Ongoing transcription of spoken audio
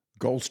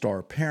Gold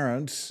Star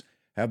parents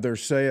have their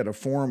say at a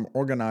forum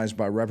organized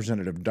by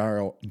Representative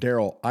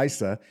Darryl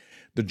Issa.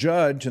 The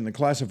judge in the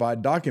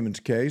classified documents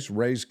case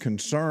raised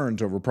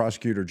concerns over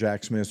Prosecutor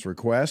Jack Smith's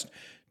request.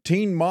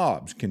 Teen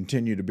mobs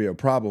continue to be a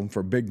problem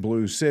for big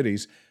blue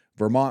cities.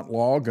 Vermont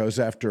law goes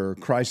after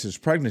crisis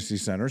pregnancy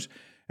centers,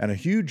 and a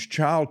huge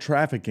child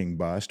trafficking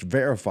bust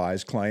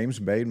verifies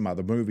claims made by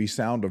the movie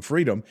Sound of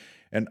Freedom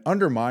and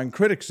undermine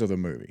critics of the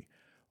movie.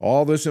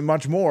 All this and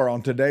much more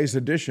on today's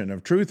edition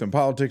of Truth in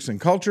Politics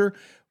and Culture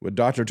with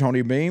Dr.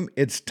 Tony Beam.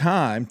 It's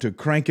time to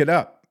crank it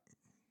up.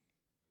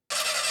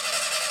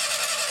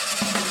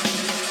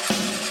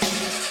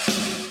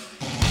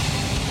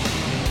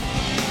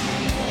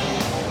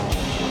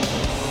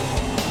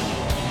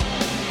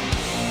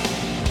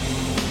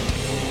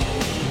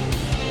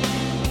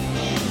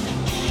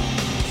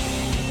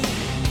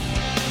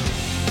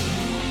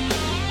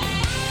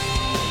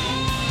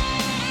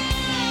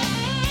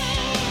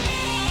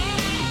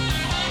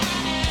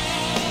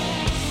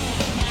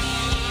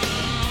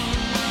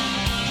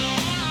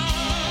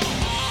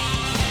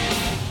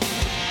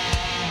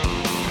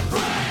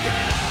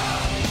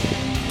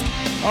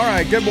 All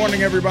right, good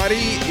morning, everybody.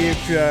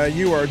 If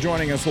you are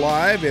joining us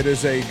live, it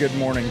is a good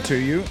morning to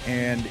you.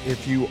 And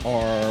if you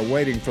are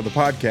waiting for the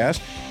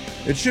podcast,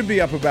 it should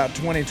be up about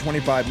 20,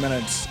 25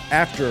 minutes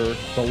after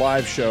the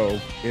live show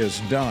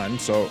is done.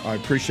 So I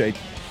appreciate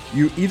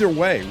you either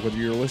way, whether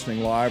you're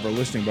listening live or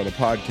listening by the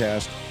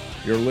podcast.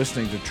 You're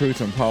listening to Truth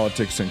in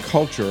Politics and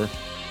Culture,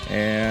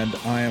 and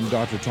I am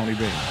Dr. Tony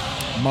Beam.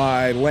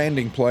 My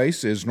landing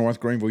place is North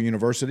Greenville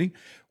University,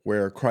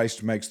 where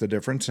Christ makes the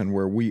difference and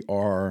where we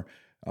are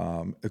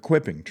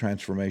equipping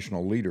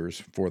transformational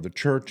leaders for the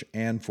church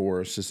and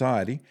for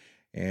society.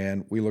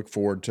 And we look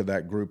forward to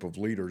that group of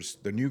leaders,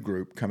 the new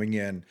group coming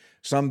in,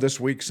 some this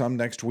week, some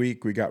next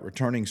week. We got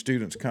returning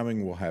students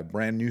coming. We'll have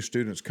brand new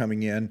students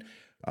coming in.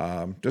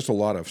 Just a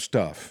lot of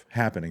stuff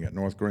happening at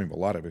North Greenville, a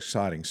lot of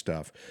exciting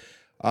stuff.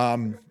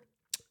 I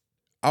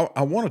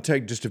want to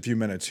take just a few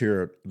minutes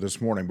here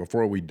this morning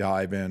before we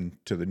dive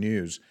into the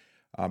news,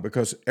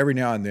 because every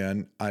now and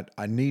then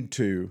I need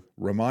to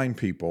remind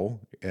people,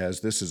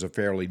 as this is a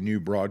fairly new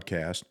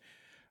broadcast.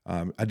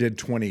 I did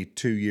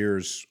 22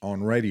 years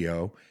on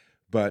radio,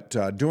 but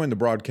doing the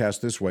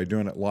broadcast this way,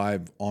 doing it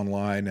live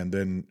online and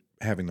then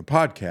having the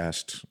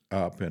podcast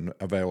up and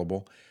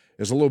available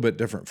is a little bit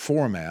different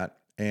format.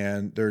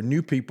 And there are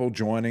new people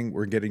joining.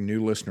 We're getting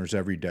new listeners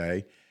every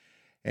day.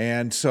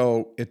 And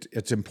so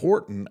it's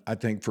important, I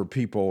think, for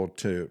people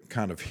to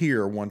kind of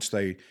hear, once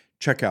they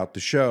check out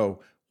the show,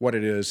 what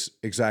it is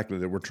exactly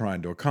that we're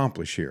trying to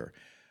accomplish here.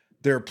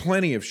 There are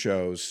plenty of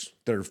shows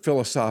that are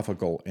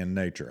philosophical in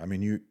nature. I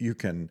mean, you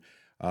can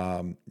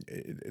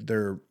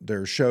there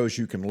are shows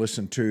you can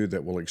listen to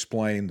that will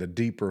explain the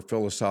deeper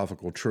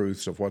philosophical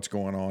truths of what's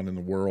going on in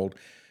the world.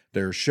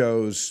 There are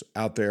shows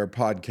out there,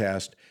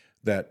 podcasts,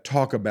 that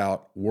talk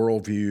about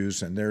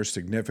worldviews and their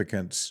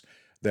significance,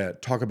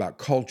 that talk about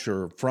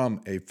culture from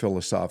a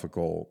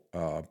philosophical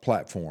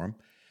platform.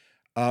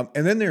 And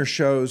then there are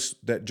shows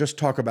that just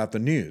talk about the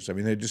news. I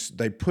mean,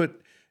 they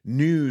put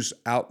news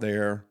out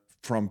there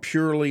from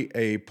purely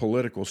a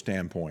political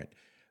standpoint.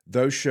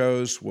 Those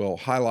shows will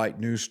highlight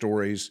news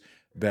stories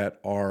that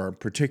are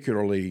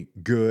particularly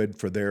good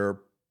for their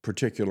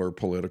particular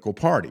political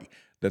party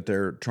that they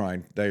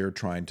are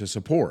trying to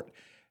support.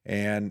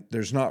 And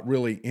there's not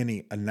really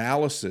any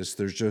analysis.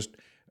 There's just,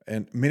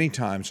 and many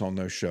times on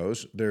those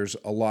shows, there's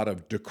a lot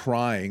of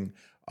decrying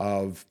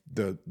of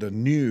the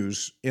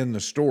news in the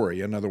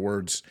story. In other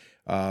words,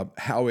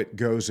 how it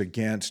goes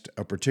against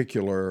a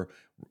particular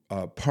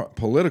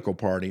political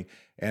party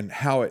and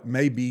how it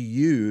may be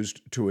used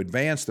to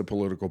advance the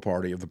political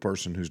party of the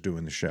person who's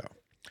doing the show.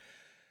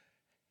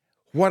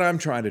 What I'm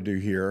trying to do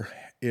here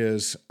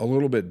is a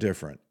little bit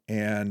different.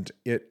 And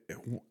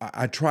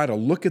I try to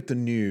look at the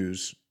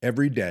news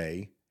every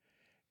day.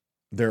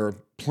 There are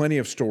plenty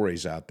of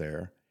stories out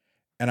there.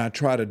 And I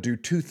try to do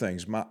two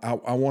things.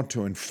 I want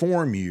to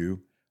inform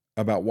you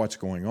about what's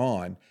going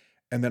on,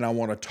 and then I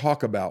want to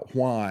talk about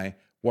why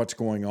what's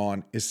going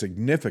on is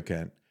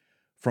significant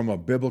from a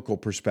biblical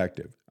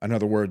perspective. In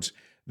other words,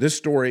 this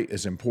story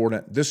is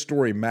important. This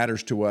story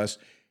matters to us.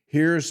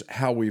 Here's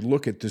how we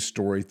look at this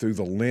story through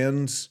the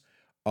lens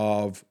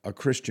of a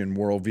Christian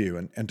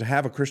worldview. And to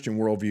have a Christian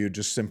worldview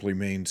just simply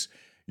means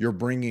you're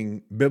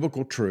bringing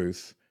biblical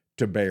truth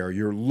to bear.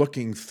 You're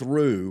looking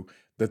through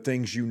the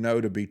things you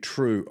know to be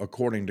true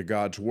according to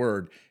God's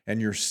word,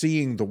 and you're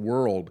seeing the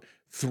world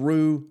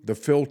through the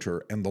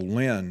filter and the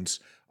lens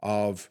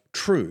of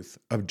truth,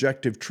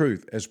 objective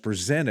truth, as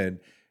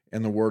presented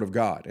in the Word of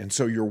God. And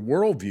so your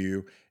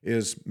worldview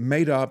is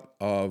made up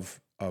of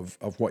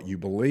what you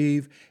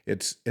believe.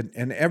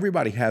 And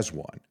everybody has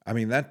one. I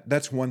mean,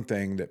 that's one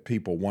thing that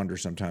people wonder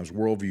sometimes.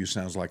 Worldview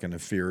sounds like an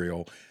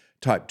ethereal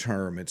type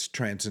term. It's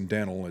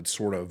transcendental. It's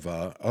sort of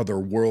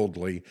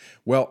otherworldly.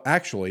 Well,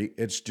 actually,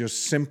 it's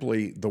just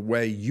simply the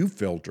way you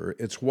filter.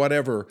 It's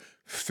whatever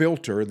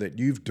filter that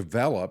you've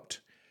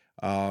developed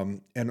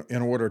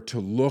in order to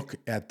look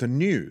at the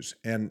news.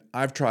 And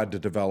I've tried to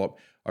develop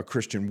a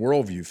Christian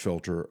worldview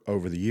filter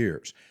over the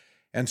years.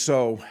 And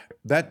so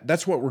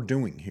that's what we're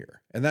doing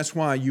here. And that's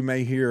why you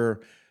may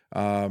hear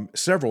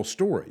several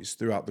stories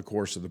throughout the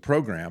course of the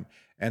program.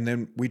 And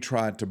then we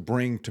try to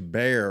bring to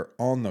bear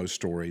on those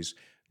stories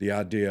the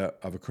idea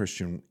of a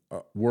Christian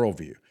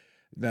worldview.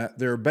 Now,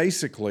 there are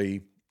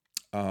basically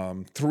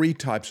three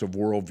types of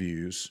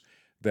worldviews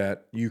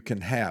that you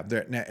can have.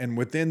 And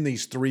within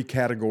these three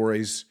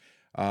categories,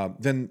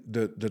 then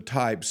the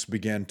types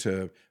begin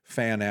to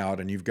fan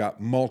out, and you've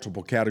got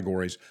multiple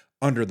categories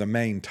under the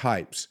main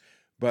types.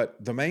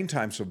 But the main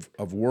types of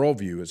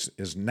worldview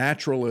is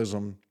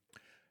naturalism,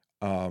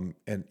 and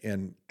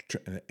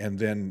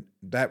then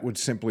that would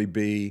simply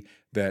be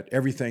that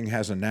everything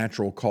has a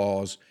natural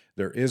cause.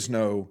 There is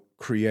no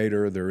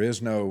creator. There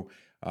is no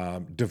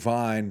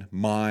divine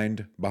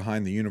mind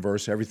behind the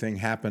universe. Everything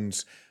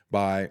happens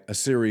by a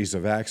series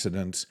of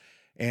accidents.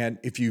 And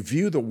if you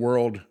view the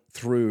world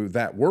through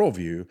that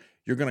worldview,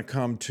 you're going to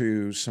come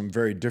to some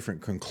very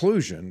different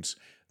conclusions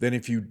than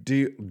if you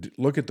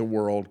look at the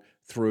world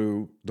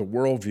through the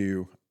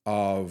worldview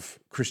of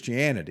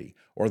Christianity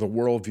or the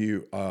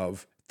worldview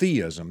of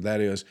theism.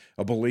 That is,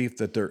 a belief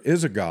that there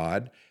is a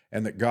God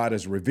and that God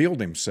has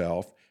revealed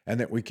himself, and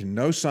that we can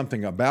know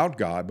something about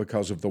God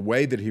because of the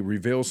way that he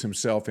reveals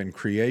himself in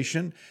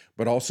creation,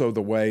 but also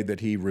the way that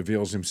he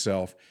reveals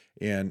himself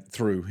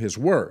through his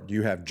word.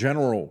 You have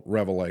general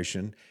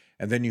revelation,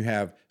 and then you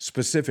have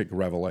specific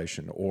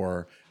revelation,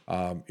 or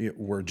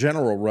where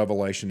general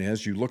revelation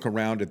is, you look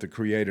around at the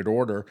created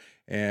order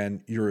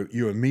and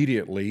you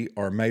immediately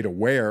are made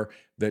aware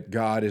that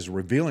God is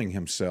revealing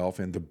himself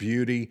in the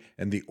beauty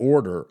and the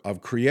order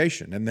of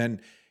creation. And then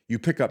you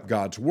pick up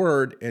God's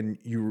word and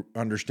you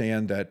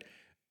understand that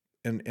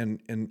in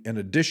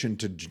addition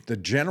to the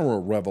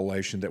general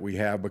revelation that we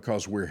have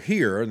because we're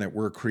here and that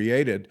we're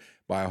created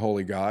by a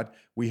holy God,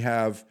 we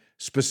have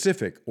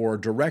specific or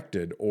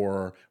directed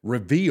or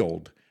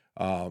revealed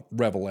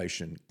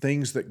revelation,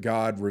 things that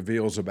God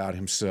reveals about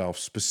himself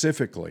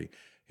specifically,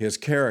 his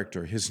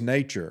character, his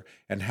nature,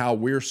 and how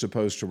we're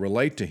supposed to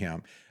relate to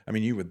him. I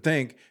mean, you would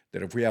think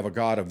that if we have a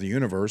God of the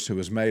universe who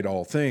has made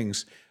all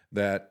things,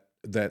 that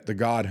the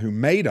God who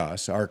made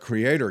us, our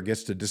creator,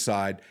 gets to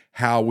decide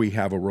how we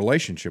have a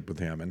relationship with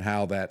him and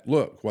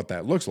what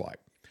that looks like.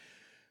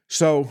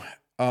 So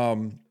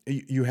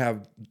you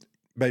have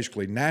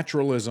basically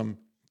naturalism,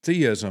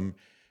 theism,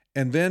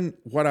 and then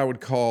what I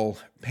would call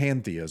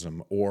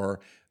pantheism,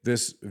 or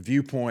this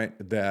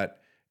viewpoint that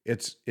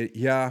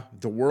the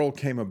world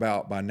came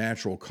about by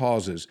natural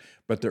causes,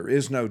 but there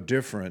is no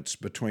difference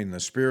between the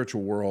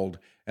spiritual world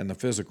and the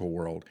physical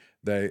world.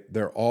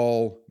 They're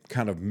all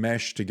kind of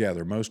meshed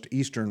together. Most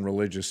Eastern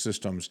religious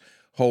systems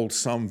hold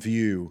some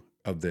view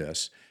of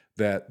this,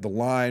 that the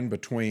line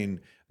between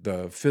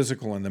the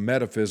physical and the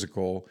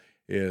metaphysical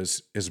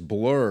is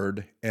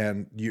blurred,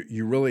 and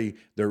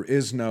there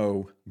is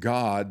no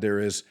God. There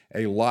is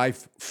a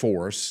life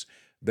force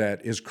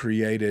that is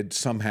created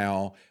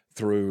somehow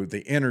through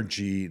the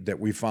energy that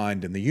we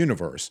find in the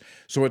universe.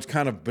 So it's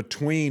kind of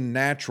between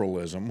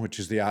naturalism, which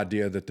is the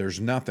idea that there's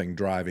nothing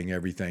driving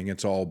everything,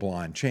 it's all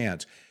blind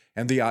chance,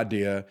 and the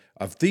idea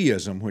of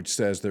theism, which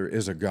says there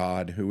is a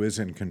God who is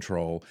in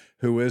control,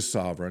 who is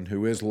sovereign,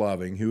 who is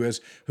loving, who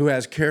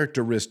has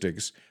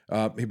characteristics,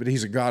 but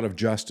he's a God of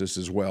justice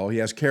as well. He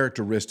has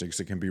characteristics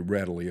that can be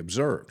readily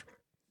observed.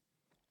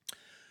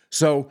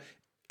 So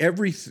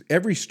every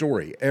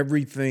story,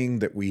 everything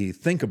that we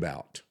think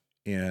about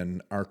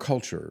in our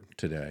culture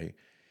today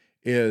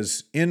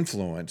is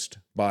influenced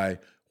by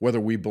whether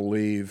we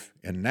believe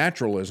in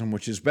naturalism,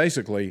 which is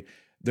basically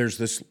there's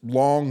this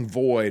long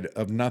void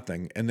of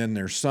nothing, and then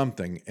there's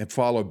something, and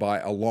followed by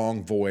a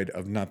long void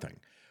of nothing.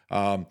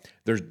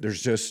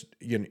 There's just,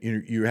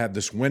 you have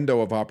this window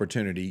of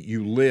opportunity.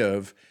 You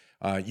live,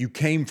 you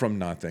came from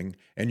nothing,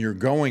 and you're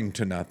going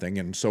to nothing,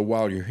 and so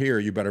while you're here,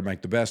 you better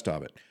make the best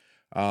of it.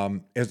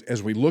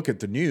 As we look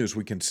at the news,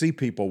 we can see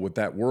people with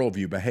that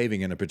worldview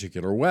behaving in a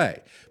particular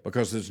way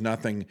because there's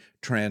nothing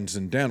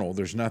transcendental,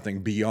 there's nothing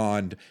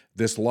beyond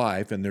this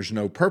life, and there's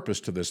no purpose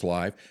to this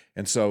life.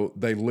 And so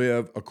they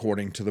live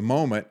according to the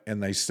moment,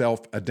 and they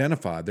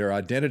self-identify. Their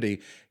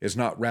identity is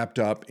not wrapped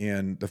up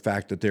in the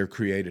fact that they're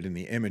created in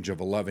the image of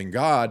a loving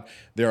God.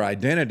 Their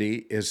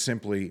identity is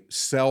simply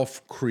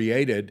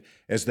self-created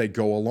as they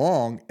go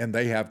along, and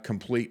they have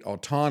complete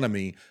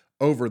autonomy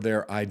over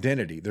their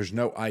identity. There's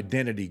no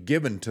identity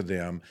given to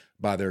them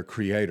by their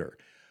creator.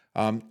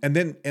 And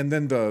then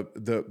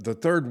the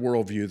third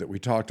worldview that we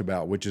talked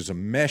about, which is a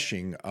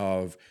meshing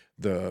of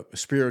the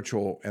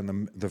spiritual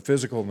and the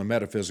physical and the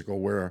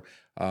metaphysical, where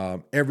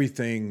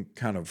everything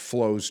kind of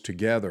flows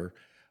together.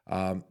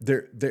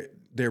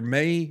 There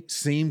may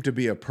seem to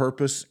be a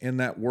purpose in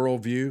that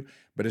worldview,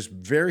 but it's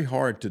very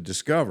hard to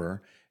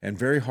discover and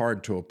very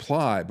hard to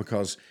apply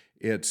because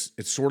it's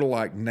sort of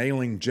like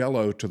nailing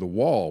Jell-O to the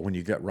wall when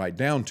you get right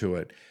down to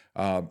it,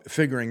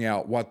 figuring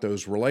out what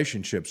those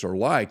relationships are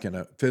like in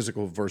a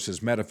physical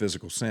versus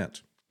metaphysical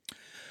sense.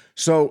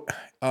 So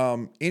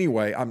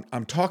anyway,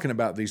 I'm talking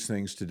about these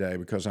things today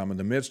because I'm in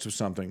the midst of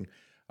something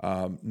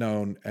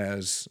known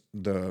as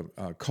the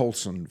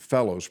Colson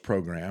Fellows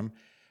Program.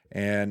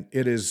 And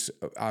it is,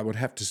 I would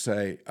have to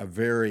say, a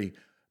very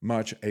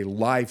much a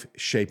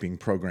life-shaping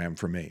program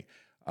for me.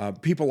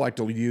 People like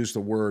to use the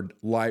word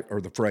life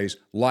or the phrase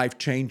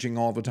life-changing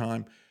all the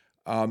time.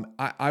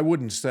 I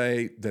wouldn't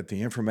say that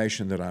the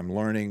information that I'm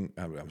learning,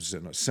 I was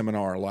in a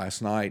seminar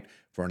last night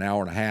for an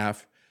hour and a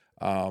half.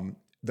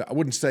 I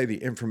wouldn't say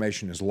the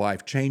information is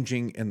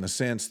life-changing in the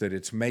sense that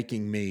it's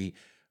making me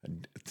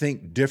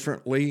think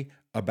differently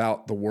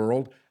about the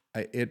world.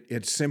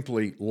 It's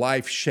simply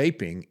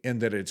life-shaping in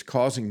that it's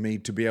causing me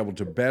to be able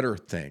to better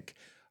think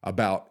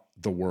about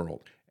the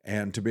world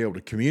and to be able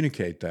to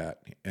communicate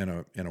that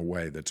in a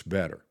way that's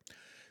better.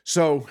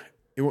 So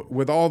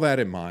with all that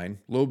in mind,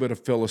 a little bit of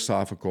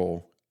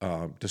philosophical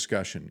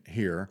discussion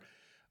here.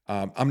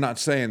 I'm not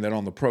saying that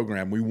on the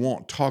program we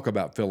won't talk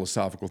about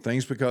philosophical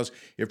things, because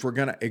if we're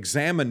going to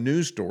examine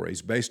news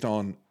stories based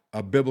on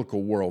a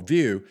biblical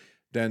worldview,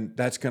 then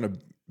it's going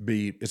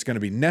to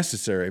be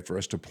necessary for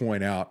us to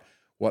point out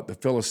what the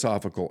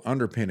philosophical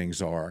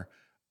underpinnings are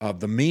of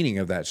the meaning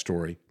of that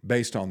story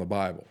based on the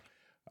Bible.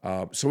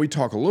 So we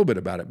talk a little bit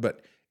about it,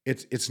 but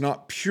it's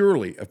not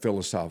purely a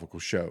philosophical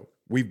show.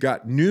 We've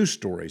got news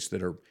stories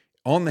that are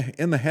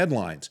in the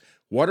headlines.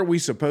 What are we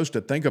supposed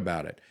to think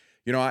about it?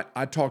 You know,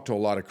 I talk to a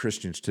lot of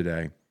Christians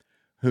today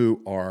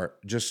who are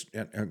just,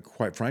 and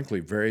quite frankly,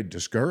 very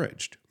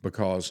discouraged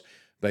because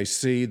they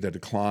see the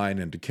decline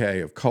and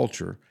decay of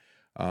culture.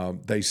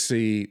 They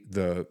see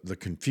the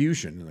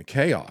confusion and the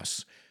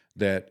chaos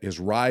that is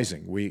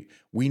rising.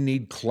 We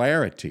need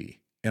clarity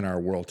in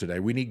our world today.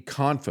 We need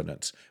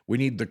confidence. We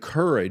need the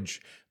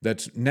courage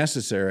that's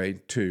necessary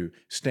to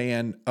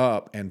stand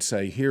up and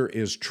say, here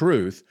is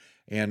truth,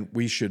 and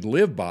we should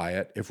live by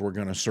it if we're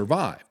going to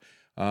survive.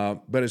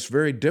 But it's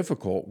very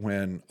difficult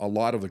when a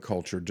lot of the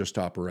culture just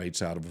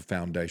operates out of a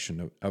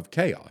foundation of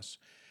chaos.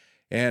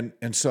 And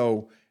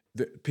so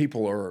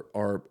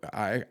people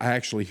I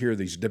actually hear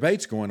these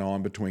debates going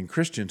on between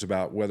Christians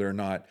about whether or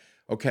not,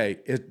 okay,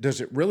 does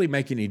it really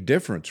make any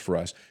difference for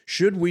us?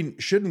 Shouldn't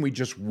we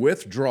just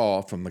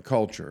withdraw from the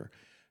culture,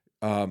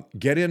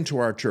 get into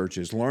our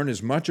churches, learn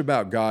as much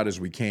about God as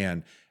we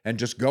can, and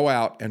just go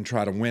out and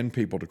try to win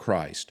people to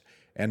Christ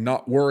and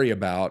not worry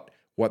about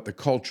what the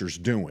culture's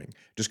doing?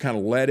 Just kind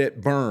of let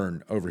it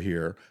burn over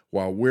here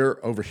while we're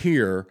over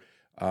here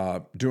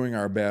doing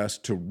our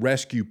best to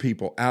rescue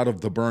people out of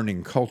the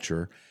burning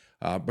culture,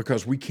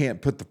 because we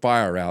can't put the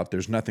fire out.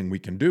 There's nothing we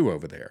can do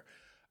over there.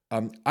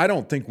 I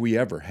don't think we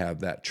ever have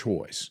that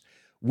choice.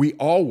 We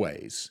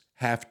always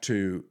have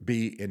to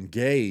be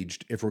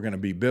engaged if we're going to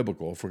be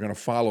biblical, if we're going to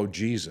follow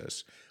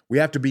Jesus. We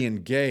have to be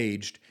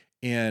engaged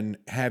in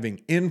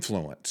having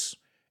influence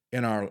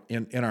in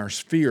our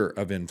sphere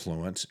of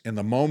influence in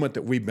the moment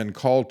that we've been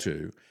called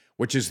to,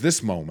 which is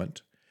this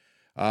moment.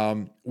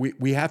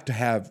 We have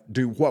to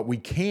do what we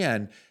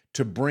can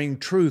to bring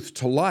truth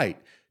to light,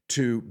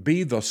 to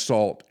be the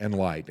salt and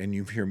light. And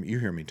you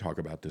hear me talk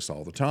about this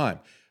all the time.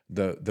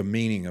 The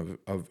meaning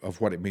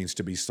of what it means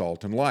to be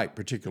salt and light,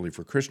 particularly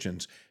for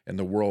Christians in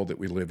the world that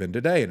we live in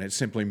today. And it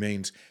simply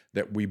means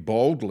that we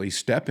boldly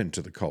step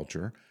into the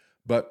culture,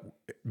 but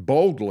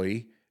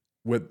boldly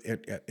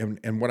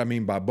and what I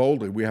mean by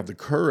boldly, we have the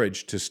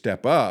courage to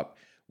step up.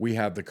 We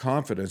have the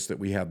confidence that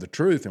we have the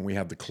truth, and we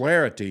have the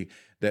clarity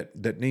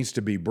that needs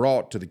to be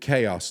brought to the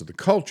chaos of the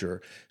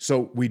culture.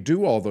 So we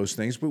do all those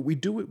things, but we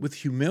do it with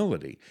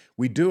humility.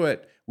 We do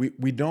it,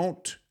 we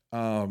don't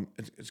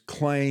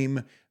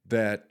claim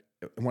that.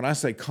 When I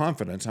say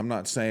confidence, I'm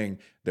not saying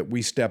that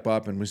we step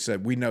up and we say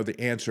we know the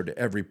answer to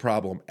every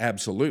problem.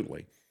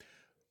 Absolutely.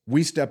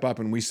 We step up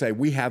and we say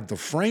we have the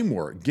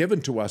framework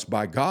given to us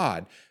by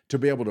God to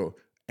be able to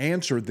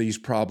answer these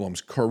problems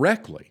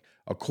correctly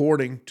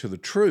according to the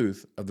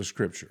truth of the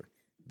Scripture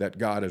that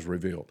God has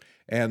revealed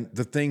and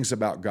the things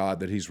about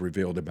God that He's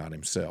revealed about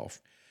Himself.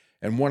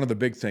 And one of the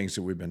big things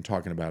that we've been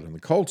talking about in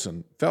the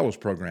Colson Fellows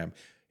Program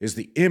is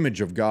the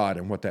image of God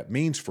and what that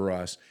means for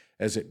us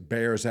as it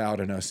bears out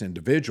in us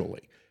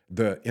individually.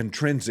 The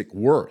intrinsic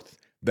worth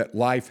that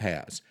life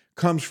has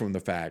comes from the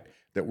fact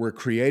that we're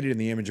created in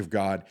the image of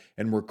God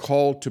and we're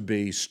called to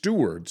be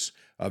stewards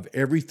of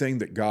everything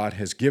that God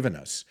has given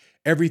us,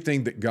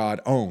 everything that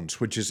God owns,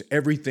 which is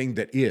everything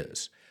that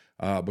is,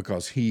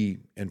 because He,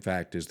 in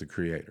fact, is the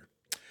Creator.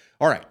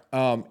 All right,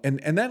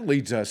 and that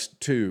leads us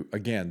to,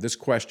 again, this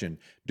question: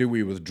 do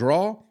we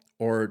withdraw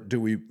or do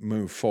we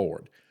move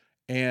forward?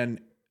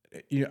 And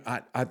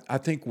I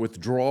think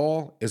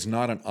withdrawal is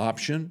not an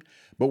option,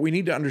 but we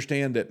need to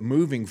understand that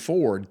moving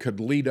forward could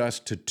lead us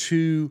to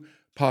two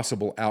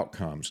possible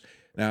outcomes.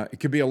 Now, it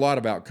could be a lot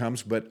of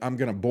outcomes, but I'm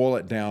going to boil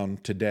it down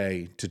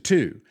today to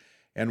two.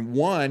 And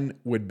one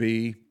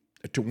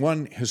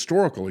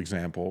historical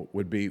example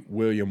would be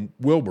William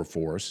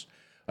Wilberforce.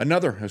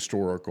 Another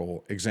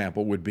historical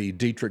example would be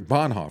Dietrich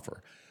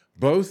Bonhoeffer.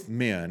 Both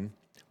men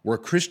were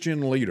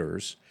Christian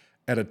leaders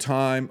at a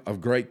time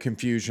of great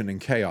confusion and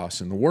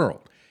chaos in the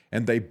world.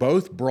 And they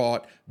both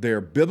brought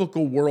their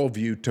biblical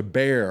worldview to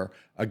bear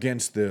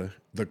against the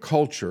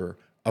culture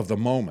of the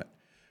moment.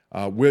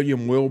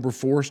 William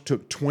Wilberforce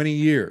took 20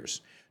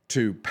 years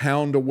to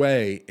pound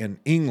away in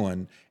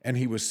England, and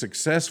he was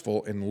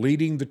successful in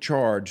leading the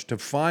charge to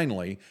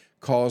finally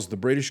cause the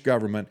British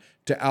government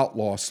to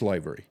outlaw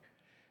slavery.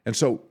 And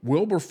so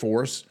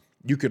Wilberforce,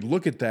 you could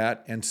look at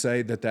that and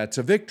say that that's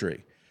a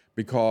victory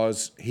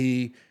because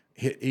he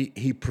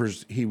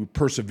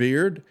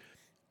persevered.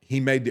 He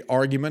made the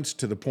arguments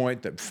to the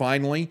point that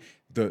finally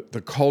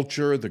the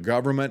culture, the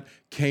government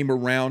came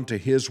around to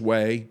his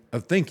way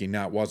of thinking.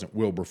 Now, it wasn't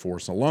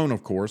Wilberforce alone,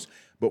 of course,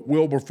 but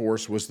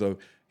Wilberforce was the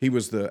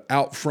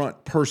out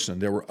front person.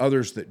 There were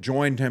others that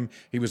joined him.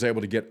 He was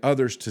able to get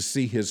others to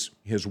see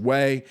his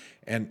way.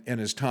 And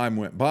as time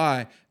went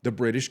by, the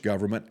British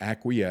government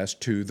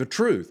acquiesced to the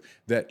truth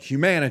that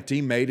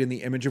humanity made in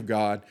the image of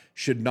God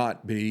should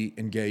not be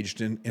engaged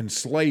in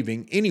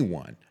enslaving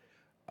anyone.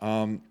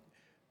 And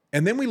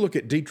then we look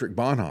at Dietrich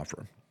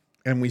Bonhoeffer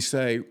and we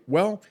say,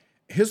 well,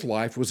 his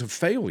life was a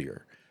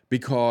failure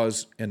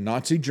because in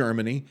Nazi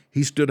Germany,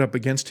 he stood up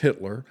against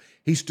Hitler.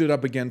 He stood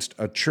up against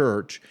a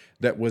church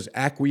that was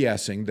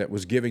acquiescing, that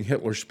was giving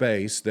Hitler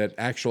space, that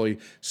actually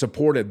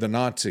supported the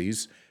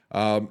Nazis.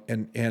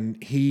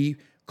 And he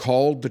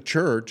called the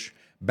church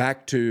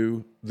back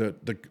to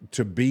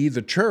be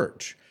the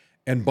church.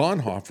 And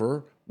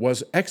Bonhoeffer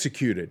was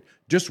executed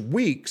just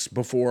weeks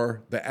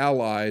before the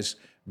Allies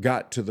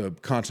got to the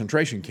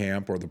concentration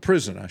camp, or the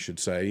prison, I should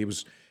say.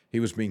 He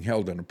was being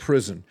held in a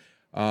prison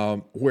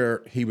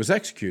where he was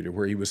executed,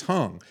 where he was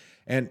hung.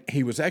 And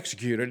he was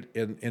executed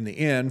in the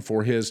end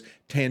for his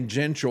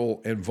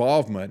tangential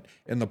involvement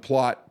in the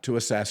plot to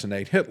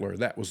assassinate Hitler.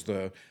 That was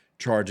the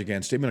charge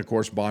against him. And of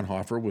course,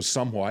 Bonhoeffer was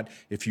somewhat,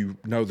 if you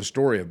know the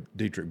story of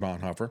Dietrich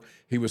Bonhoeffer,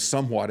 he was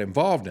somewhat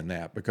involved in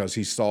that because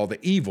he saw the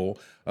evil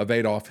of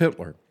Adolf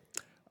Hitler.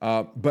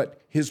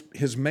 But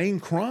his main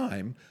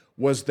crime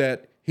was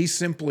that he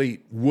simply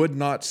would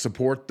not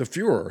support the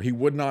Fuhrer. He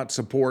would not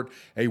support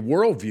a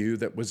worldview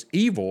that was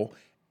evil,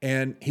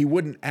 and he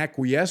wouldn't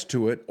acquiesce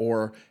to it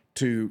or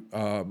to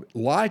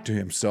lie to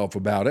himself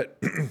about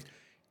it.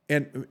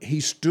 And he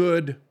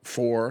stood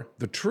for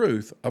the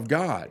truth of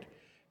God,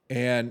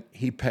 and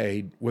he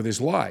paid with his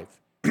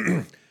life.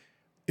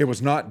 It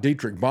was not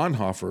Dietrich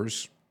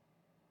Bonhoeffer's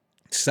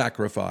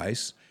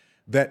sacrifice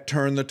that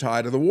turned the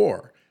tide of the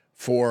war.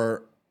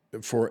 For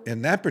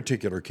in that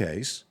particular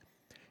case,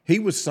 he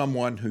was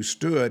someone who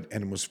stood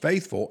and was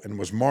faithful and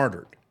was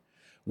martyred.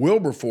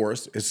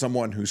 Wilberforce is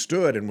someone who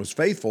stood and was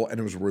faithful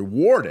and was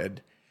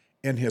rewarded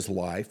in his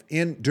life,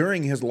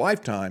 during his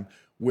lifetime,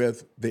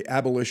 with the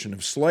abolition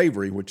of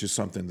slavery, which is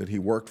something that he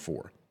worked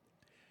for.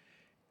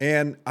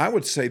 And I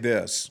would say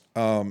this,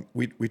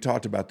 we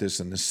talked about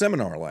this in the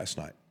seminar last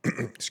night.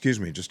 Excuse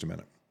me just a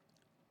minute.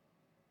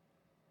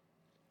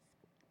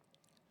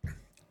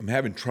 I'm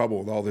having trouble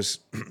with all this.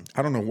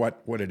 I don't know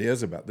what it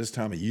is about this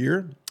time of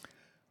year.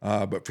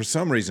 But for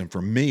some reason,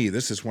 for me,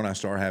 this is when I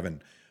start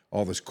having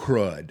all this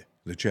crud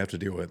that you have to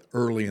deal with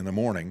early in the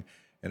morning,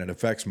 and it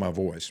affects my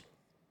voice.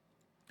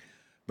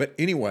 But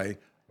anyway,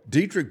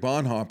 Dietrich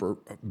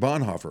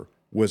Bonhoeffer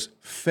was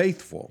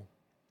faithful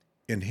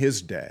in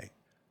his day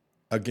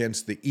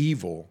against the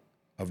evil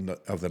of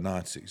the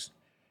Nazis,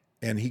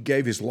 and he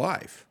gave his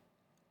life.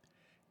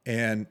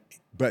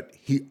 But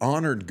he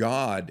honored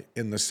God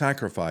in the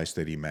sacrifice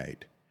that he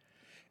made.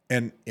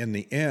 And in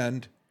the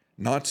end,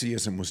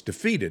 Nazism was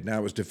defeated. Now,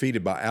 it was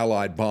defeated by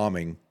Allied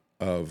bombing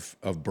of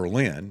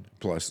Berlin,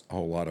 plus a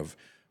whole lot of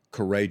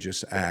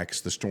courageous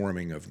acts, the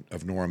storming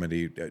of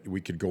Normandy.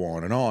 We could go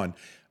on and on.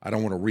 I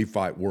don't want to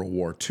refight World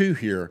War II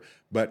here,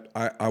 but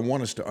I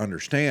want us to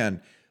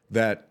understand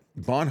that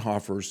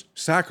Bonhoeffer's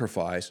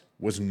sacrifice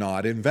was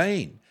not in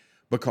vain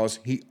because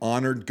he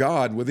honored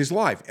God with his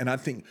life. And I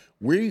think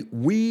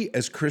we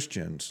as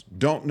Christians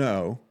don't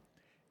know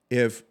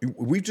if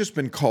we've just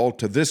been called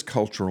to this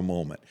cultural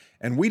moment,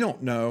 and we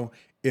don't know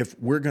if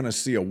we're going to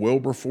see a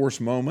Wilberforce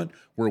moment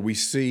where we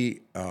see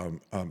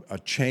a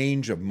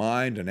change of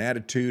mind and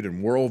attitude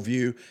and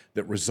worldview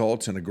that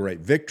results in a great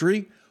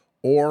victory,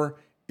 or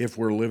if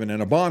we're living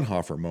in a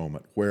Bonhoeffer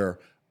moment where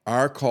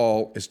our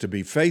call is to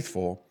be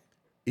faithful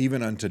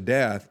even unto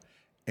death,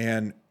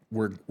 and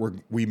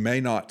we may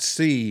not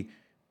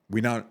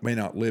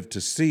live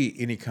to see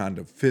any kind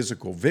of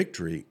physical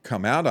victory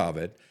come out of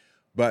it,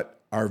 but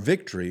our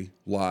victory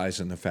lies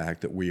in the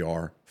fact that we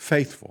are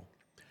faithful.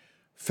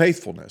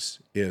 Faithfulness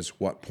is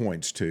what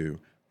points to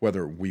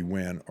whether we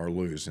win or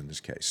lose in this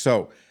case.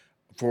 So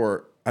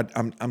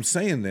I'm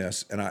saying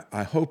this, and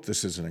I hope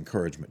this is an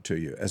encouragement to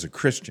you as a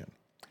Christian,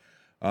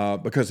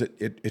 because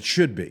it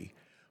should be.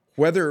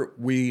 Whether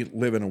we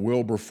live in a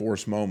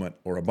Wilberforce moment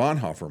or a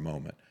Bonhoeffer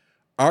moment,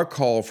 our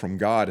call from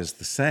God is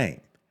the same.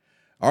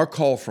 Our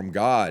call from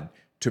God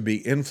to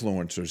be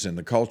influencers in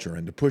the culture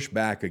and to push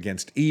back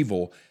against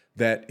evil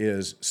that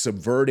is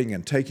subverting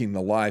and taking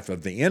the life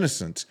of the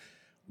innocents,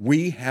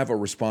 we have a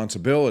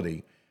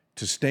responsibility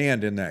to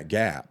stand in that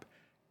gap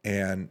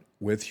and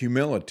with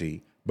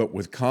humility, but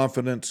with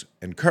confidence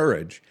and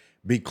courage,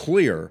 be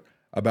clear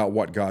about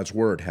what God's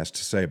word has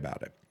to say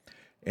about it.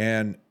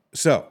 And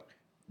so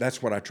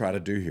that's what I try to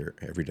do here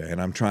every day,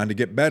 and I'm trying to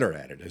get better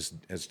at it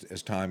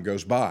as time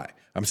goes by.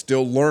 I'm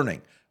still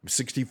learning. I'm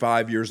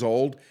 65 years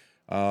old.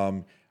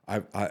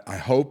 I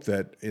hope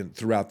that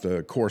throughout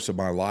the course of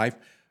my life,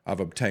 I've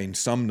obtained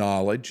some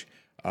knowledge,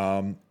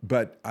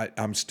 but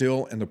I'm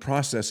still in the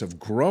process of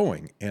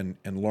growing and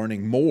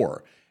learning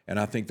more. And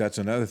I think that's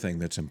another thing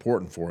that's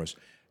important for us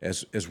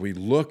as we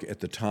look at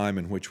the time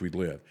in which we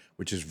live,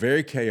 which is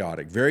very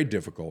chaotic, very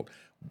difficult.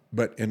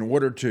 But in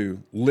order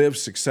to live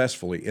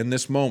successfully in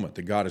this moment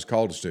that God has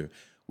called us to,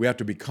 we have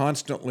to be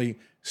constantly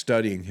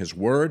studying His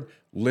Word,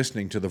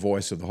 listening to the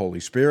voice of the Holy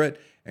Spirit,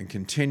 and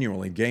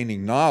continually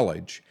gaining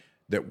knowledge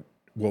that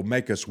will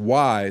make us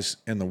wise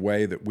in the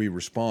way that we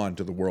respond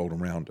to the world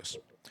around us.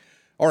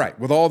 All right,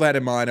 with all that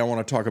in mind, I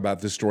want to talk about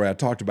this story. I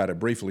talked about it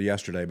briefly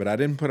yesterday, but I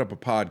didn't put up a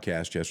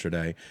podcast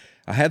yesterday.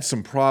 I had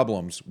some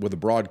problems with the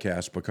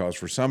broadcast because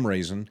for some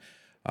reason,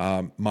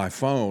 my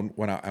phone,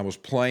 when I was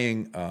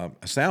playing a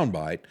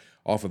soundbite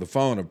off of the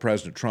phone of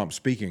President Trump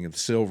speaking at the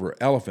Silver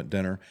Elephant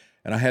Dinner,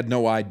 and I had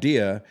no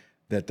idea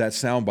that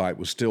soundbite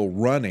was still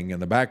running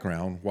in the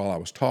background while I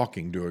was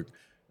talking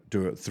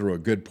through a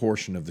good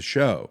portion of the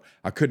show.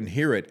 I couldn't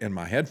hear it in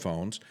my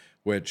headphones,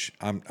 which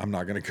I'm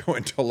not going to go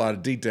into a lot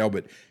of detail,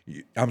 but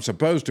I'm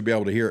supposed to be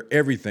able to hear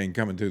everything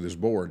coming through this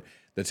board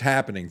that's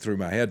happening through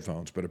my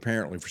headphones, but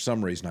apparently for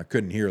some reason I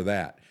couldn't hear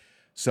that.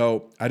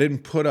 So I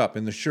didn't put up,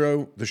 and the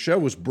show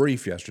was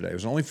brief yesterday. It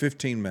was only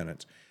 15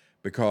 minutes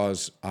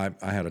because I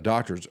had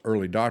a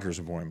early doctor's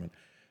appointment.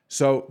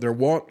 So there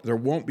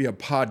won't be a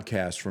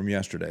podcast from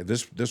yesterday.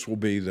 This will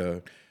be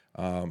there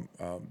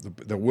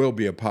will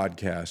be a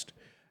podcast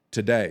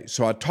today.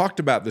 So I talked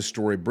about this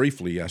story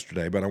briefly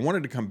yesterday, but I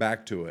wanted to come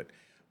back to it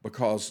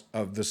because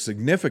of the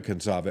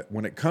significance of it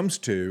when it comes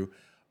to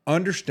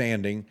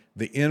understanding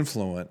the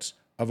influence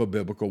of a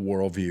biblical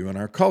worldview in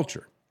our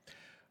culture.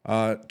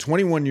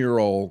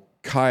 21-year-old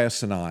Kaya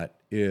Sanat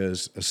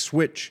is a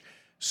Switch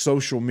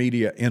social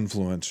media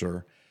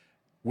influencer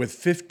with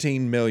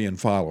 15 million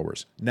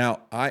followers.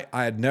 Now, I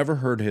had never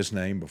heard his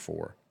name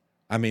before.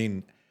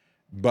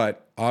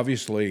 But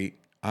obviously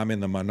I'm in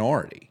the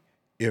minority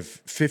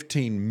if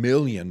 15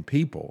 million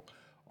people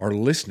are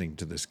listening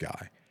to this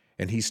guy,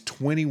 and he's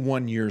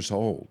 21 years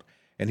old,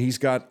 and he's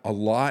got a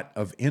lot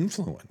of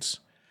influence.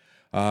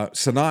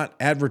 Sanat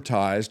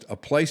advertised a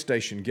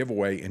PlayStation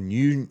giveaway in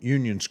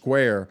Union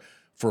Square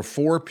for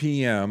 4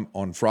 p.m.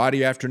 on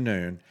Friday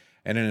afternoon,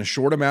 and in a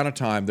short amount of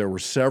time, there were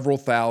several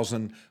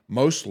thousand,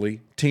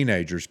 mostly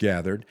teenagers,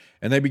 gathered,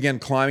 and they began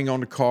climbing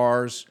onto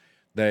cars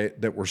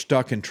that were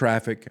stuck in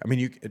traffic.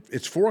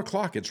 It's 4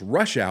 o'clock, it's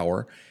rush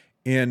hour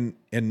in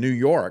New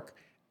York,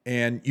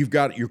 and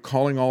you're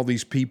calling all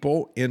these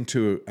people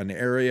into an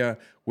area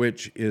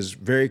which is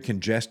very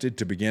congested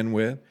to begin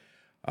with.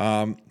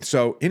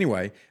 So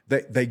anyway,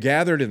 they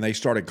gathered and they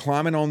started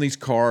climbing on these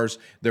cars.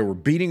 They were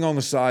beating on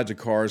the sides of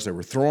cars. They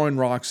were throwing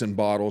rocks and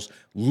bottles,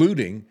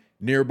 looting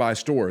nearby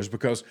stores,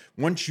 because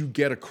once you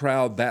get a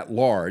crowd that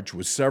large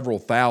with several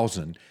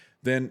thousand,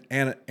 then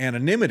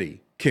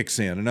anonymity kicks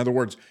in. In other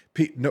words,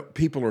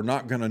 people are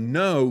not going to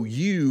know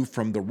you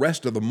from the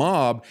rest of the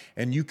mob,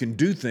 and you can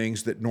do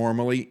things that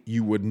normally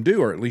you wouldn't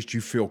do, or at least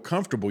you feel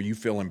comfortable, you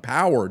feel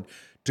empowered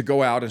to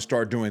go out and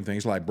start doing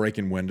things like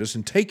breaking windows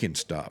and taking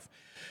stuff.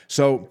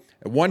 So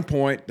at one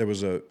point, there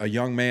was a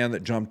young man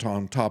that jumped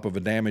on top of a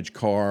damaged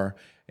car,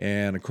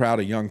 and a crowd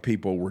of young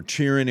people were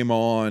cheering him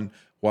on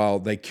while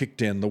they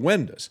kicked in the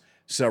windows.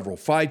 Several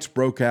fights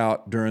broke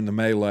out during the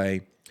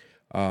melee.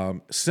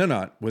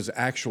 Sanat was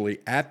actually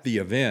at the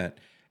event,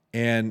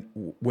 and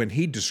when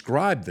he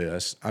described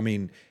this,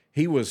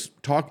 he was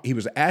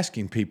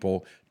asking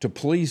people to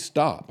please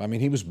stop.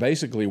 He was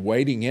basically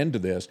wading into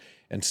this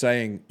and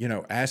saying,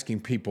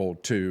 asking people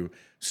to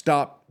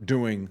stop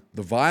doing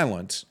the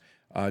violence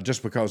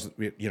just because,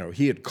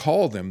 he had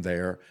called them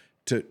there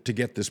to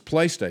get this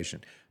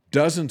PlayStation.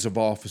 Dozens of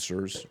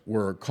officers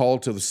were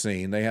called to the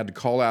scene. They had to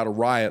call out a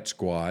riot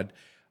squad,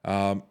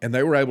 and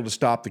they were able to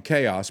stop the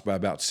chaos by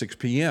about 6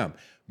 p.m.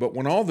 But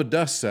when all the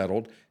dust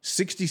settled,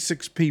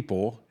 66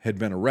 people had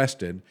been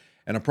arrested,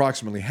 and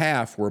approximately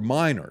half were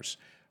minors.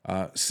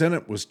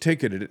 Sanat was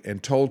ticketed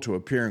and told to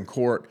appear in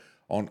court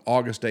on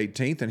August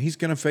 18th, and he's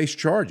going to face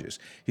charges.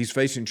 He's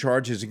facing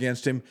charges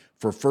against him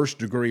for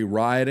first-degree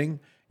rioting,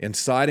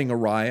 inciting a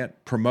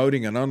riot,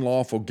 promoting an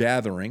unlawful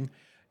gathering,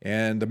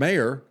 and the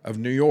mayor of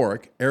New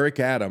York, Eric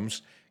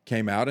Adams,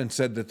 came out and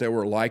said that there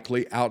were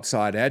likely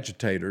outside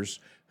agitators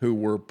who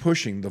were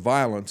pushing the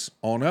violence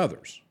on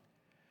others.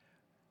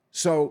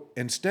 So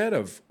instead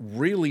of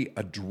really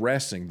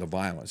addressing the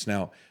violence,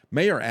 now,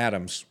 Mayor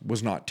Adams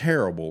was not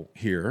terrible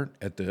here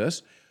at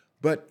this,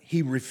 but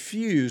he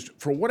refused,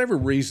 for whatever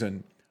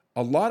reason,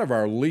 a lot of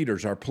our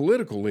leaders, our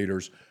political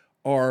leaders,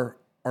 are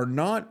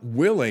not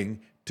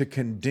willing to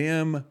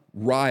condemn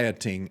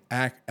rioting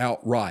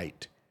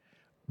outright,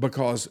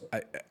 because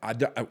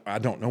I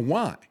don't know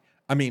why.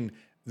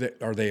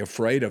 Are they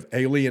afraid of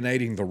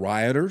alienating the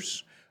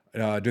rioters?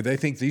 Do they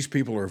think these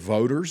people are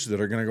voters that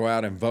are going to go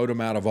out and vote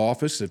them out of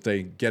office if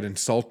they get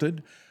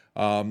insulted?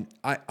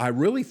 I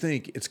really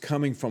think it's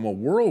coming from a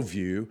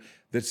worldview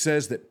that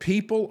says that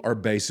people are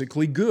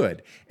basically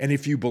good. And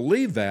if you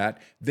believe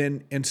that,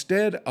 then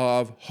instead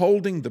of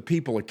holding the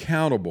people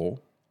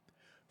accountable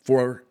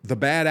for the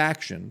bad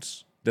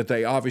actions that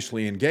they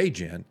obviously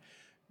engage in,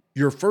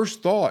 your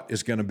first thought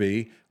is going to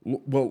be,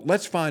 well,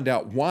 let's find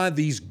out why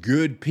these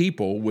good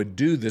people would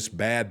do this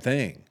bad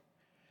thing.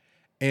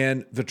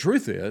 And the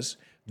truth is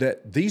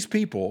that these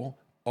people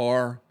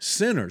are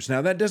sinners.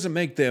 Now, that doesn't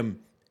make them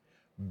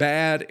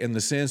bad in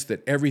the sense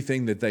that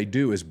everything that they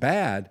do is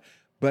bad,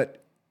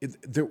 but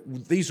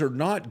these are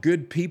not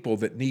good people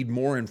that need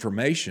more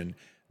information.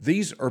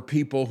 These are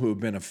people who have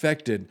been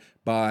affected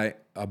by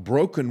a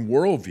broken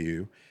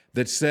worldview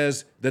that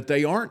says that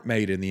they aren't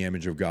made in the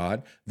image of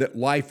God, that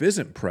life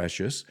isn't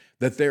precious,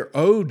 that they're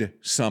owed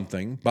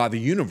something by the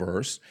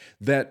universe,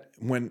 that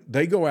when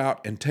they go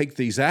out and take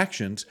these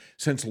actions,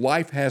 since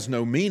life has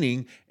no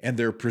meaning and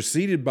they're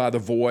preceded by the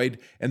void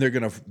and they're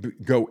going to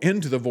go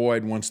into the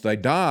void once they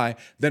die,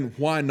 then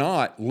why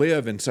not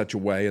live in such a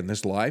way in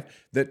this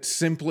life that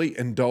simply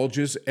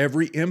indulges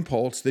every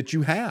impulse that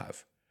you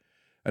have?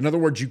 In other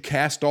words, you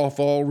cast off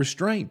all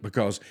restraint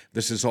because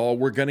this is all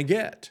we're going to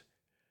get.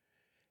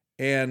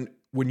 And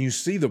when you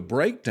see the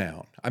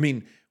breakdown, I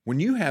mean, when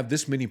you have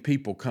this many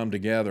people come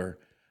together,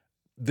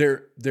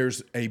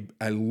 there's a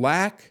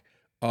lack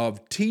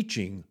of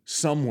teaching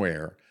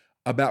somewhere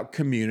about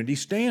community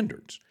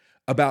standards,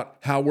 about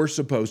how we're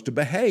supposed to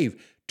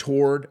behave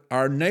toward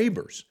our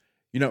neighbors.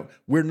 You know,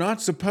 we're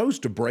not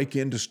supposed to break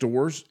into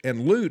stores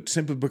and loot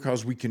simply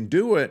because we can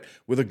do it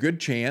with a good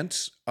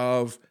chance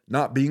of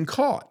not being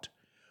caught.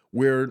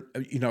 The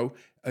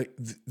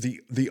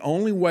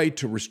only way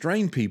to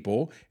restrain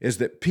people is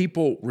that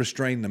people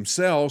restrain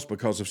themselves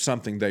because of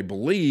something they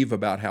believe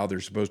about how they're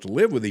supposed to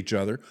live with each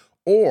other,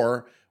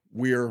 or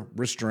we're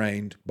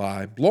restrained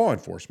by law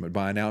enforcement,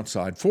 by an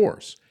outside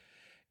force.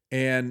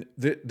 And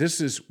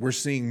we're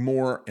seeing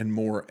more and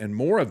more and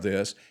more of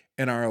this,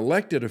 and our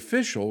elected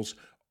officials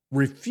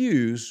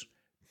refuse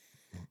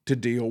to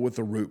deal with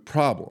the root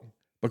problem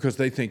because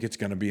they think it's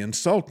going to be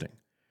insulting.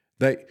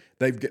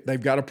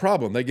 They've got a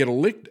problem. They get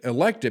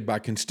elected by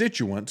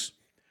constituents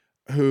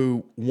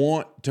who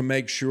want to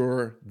make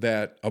sure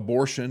that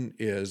abortion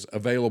is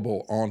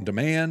available on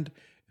demand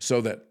so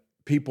that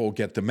people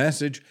get the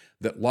message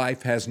that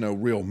life has no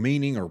real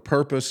meaning or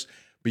purpose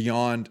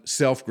beyond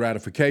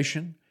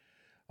self-gratification.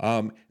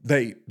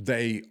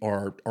 They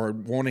are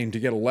wanting to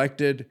get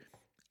elected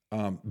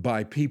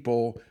by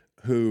people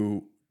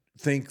who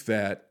think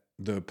that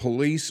the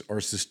police are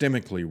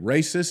systemically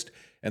racist,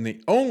 and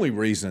the only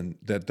reason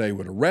that they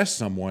would arrest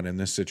someone in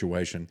this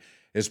situation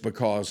is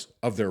because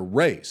of their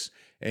race.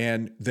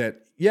 And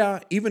that,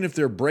 even if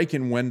they're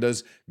breaking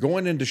windows,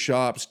 going into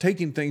shops,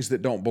 taking things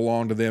that don't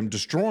belong to them,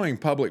 destroying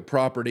public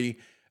property,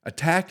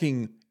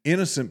 attacking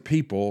innocent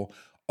people,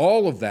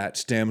 all of that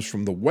stems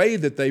from the way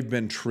that they've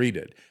been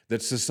treated,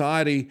 that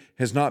society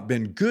has not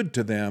been good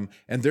to them,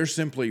 and they're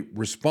simply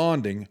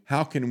responding,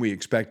 how can we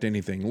expect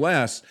anything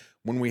less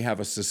when we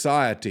have a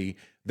society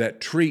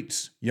that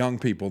treats young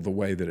people the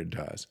way that it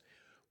does?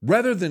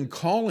 Rather than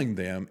calling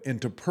them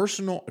into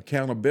personal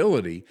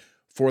accountability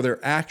for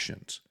their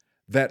actions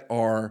that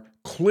are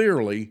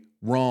clearly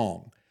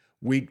wrong,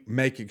 we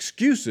make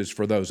excuses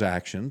for those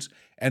actions,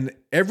 and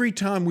every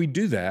time we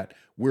do that,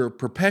 we're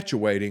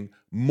perpetuating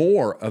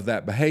more of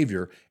that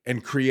behavior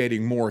and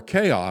creating more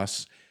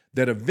chaos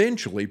that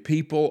eventually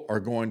people are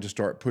going to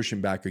start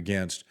pushing back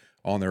against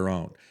on their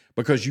own.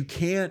 Because you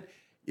can't,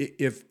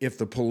 if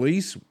the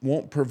police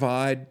won't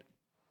provide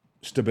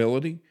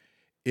stability,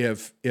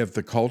 if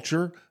the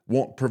culture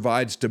won't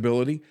provide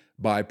stability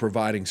by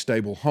providing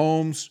stable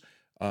homes,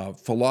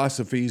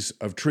 philosophies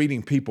of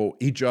treating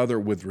each other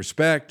with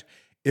respect,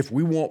 if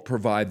we won't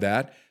provide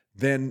that,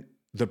 then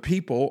the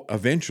people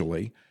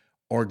eventually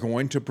are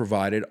going to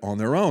provide it on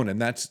their own.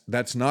 And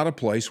that's not a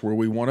place where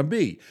we want to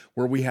be,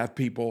 where we have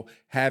people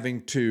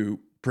having to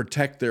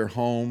protect their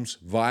homes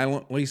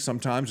violently,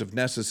 sometimes if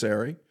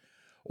necessary,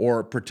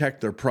 or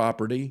protect their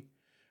property,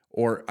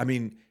 or, I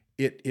mean,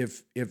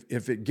 if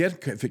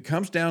it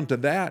comes down to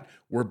that,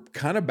 we're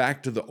kind of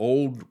back to the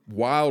old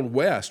Wild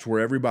West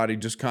where everybody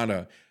just kind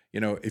of,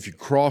 if you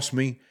cross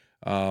me,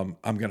 I'm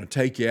going to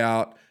take you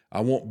out. I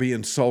won't be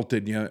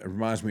insulted. It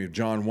reminds me of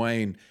John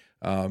Wayne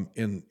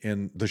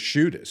in The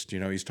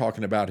Shootist. He's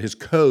talking about his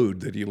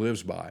code that he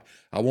lives by.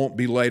 I won't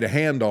be laid a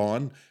hand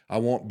on. I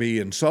won't be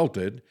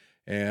insulted.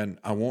 And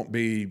I won't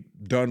be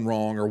done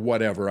wrong or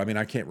whatever. I mean,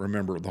 I can't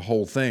remember the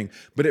whole thing.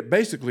 But it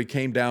basically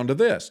came down to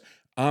this.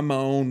 I'm my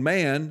own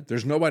man.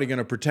 There's nobody going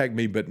to protect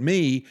me but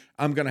me.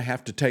 I'm going to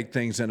have to take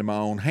things into my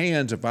own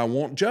hands if I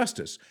want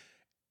justice.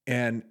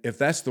 And if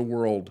that's the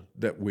world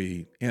that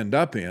we end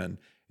up in,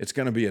 it's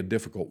going to be a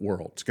difficult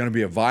world. It's going to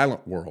be a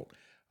violent world.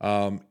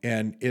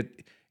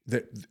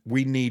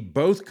 We need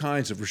both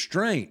kinds of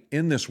restraint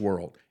in this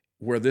world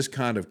where this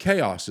kind of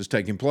chaos is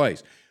taking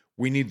place.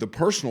 We need the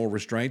personal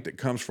restraint that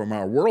comes from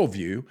our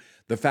worldview,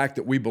 the fact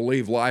that we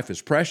believe life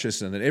is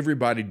precious and that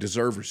everybody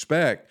deserves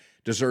respect,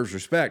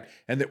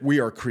 and that we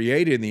are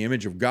created in the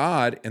image of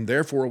God, and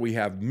therefore we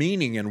have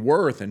meaning and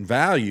worth and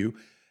value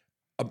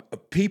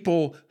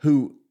people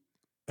who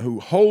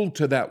hold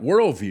to that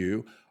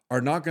worldview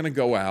are not going to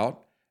go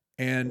out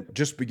and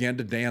just begin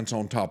to dance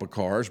on top of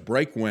cars,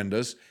 break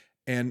windows,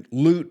 and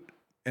loot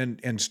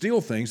and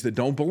steal things that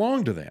don't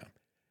belong to them,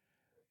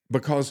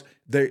 because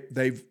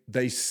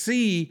they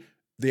see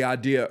the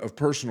idea of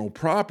personal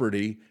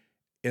property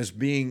as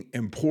being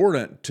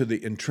important to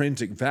the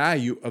intrinsic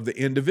value of the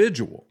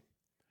individual.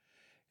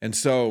 And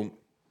so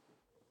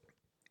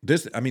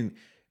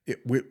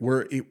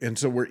we're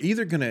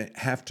either going to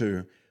have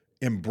to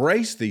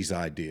embrace these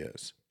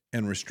ideas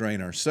and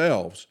restrain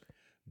ourselves,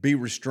 be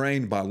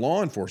restrained by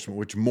law enforcement,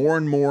 which more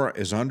and more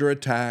is under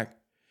attack.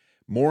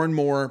 More and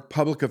more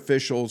public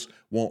officials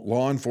want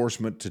law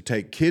enforcement to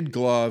take kid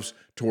gloves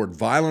toward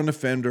violent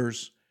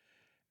offenders.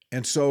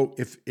 And so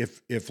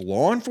if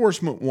law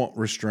enforcement won't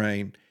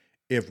restrain,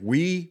 if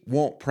we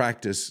won't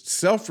practice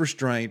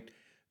self-restraint,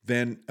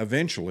 then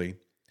eventually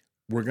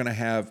we're going to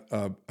have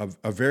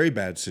a very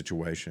bad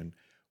situation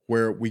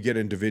where we get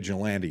into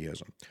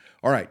vigilantism.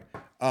 All right.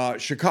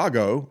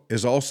 Chicago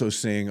is also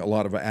seeing a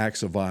lot of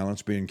acts of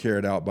violence being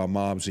carried out by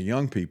mobs of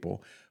young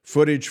people.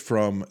 Footage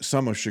from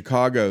some of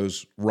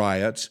Chicago's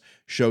riots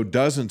showed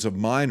dozens of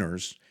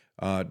minors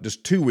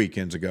just 2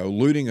 weekends ago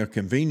looting a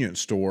convenience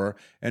store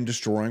and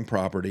destroying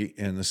property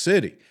in the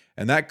city.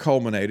 And that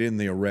culminated in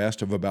the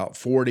arrest of about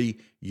 40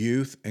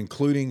 youth,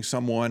 including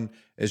someone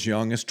as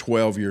young as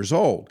 12 years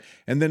old.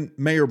 And then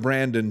Mayor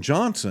Brandon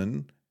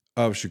Johnson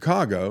of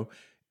Chicago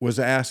was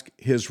asked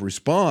his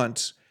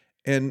response,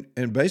 and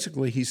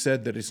basically he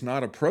said that it's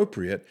not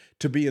appropriate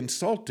to be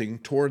insulting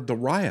toward the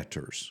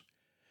rioters.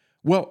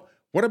 Well,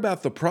 what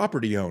about the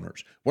property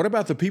owners? What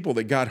about the people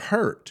that got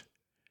hurt?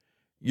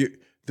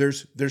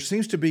 There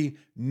seems to be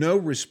no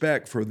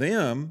respect for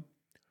them,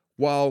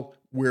 while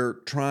we're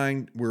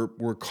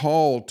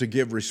called to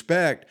give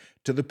respect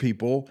to the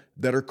people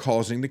that are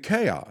causing the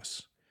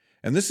chaos.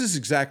 And this is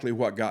exactly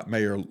what got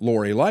Mayor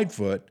Lori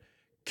Lightfoot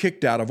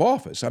kicked out of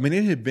office. I mean,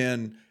 it had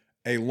been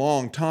a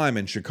long time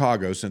in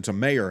Chicago since a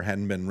mayor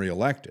hadn't been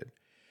reelected.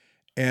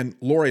 And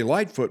Lori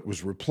Lightfoot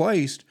was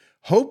replaced,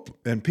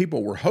 and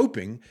people were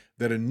hoping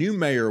that a new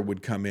mayor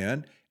would come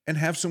in and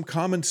have some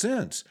common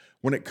sense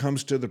when it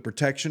comes to the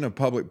protection of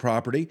public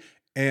property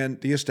and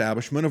the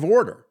establishment of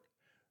order.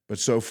 But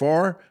so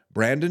far,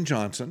 Brandon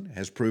Johnson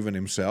has proven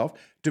himself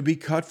to be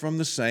cut from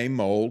the same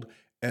mold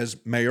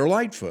as Mayor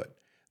Lightfoot,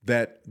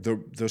 that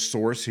the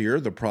source here,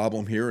 the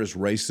problem here is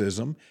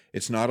racism.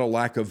 It's not a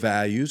lack of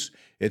values.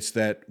 It's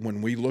that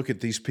when we look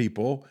at these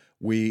people,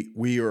 we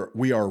are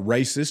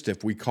racist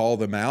if we call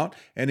them out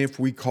and if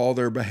we call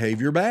their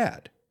behavior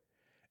bad.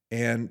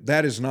 And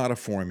that is not a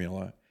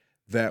formula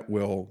that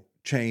will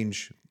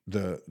change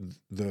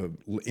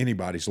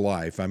anybody's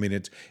life. I mean,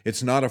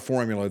 it's not a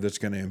formula that's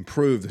going to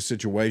improve the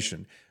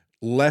situation,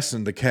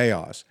 lessen the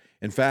chaos.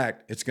 In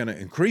fact, it's going to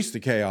increase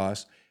the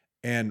chaos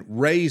and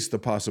raise the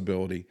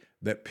possibility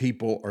that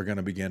people are going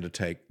to begin to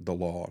take the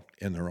law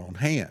in their own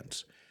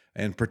hands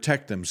and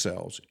protect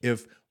themselves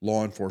if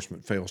law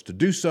enforcement fails to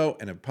do so,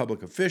 and if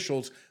public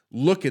officials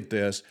look at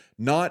this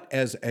not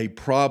as a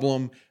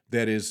problem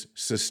that is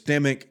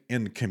systemic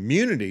in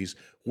communities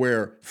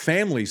where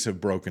families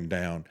have broken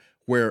down,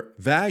 where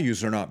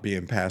values are not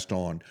being passed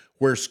on,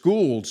 where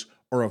schools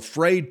are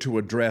afraid to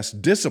address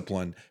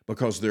discipline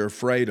because they're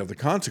afraid of the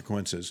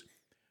consequences.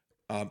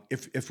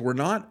 If we're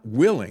not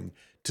willing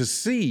to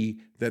see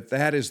that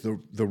that is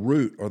the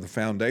root or the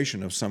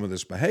foundation of some of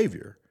this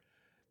behavior,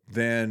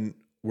 then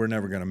we're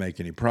never going to make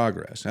any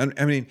progress. And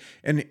I mean,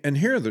 and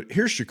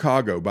here's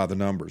Chicago by the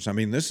numbers. I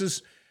mean, this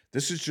is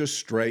just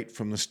straight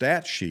from the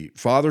stats sheet.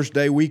 Father's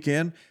Day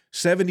weekend,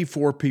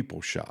 74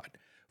 people shot.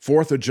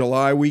 4th of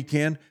July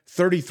weekend,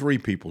 33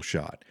 people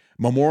shot.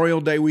 Memorial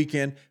Day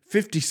weekend,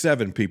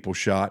 57 people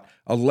shot,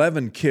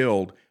 11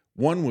 killed.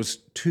 One was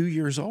 2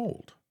 years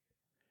old.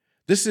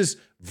 This is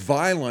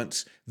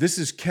violence. This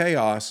is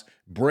chaos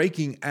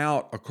breaking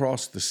out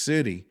across the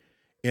city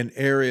in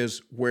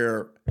areas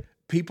where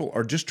people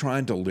are just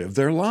trying to live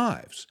their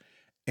lives.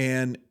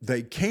 And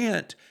they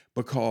can't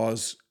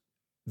because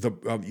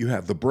you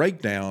have the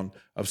breakdown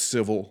of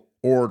civil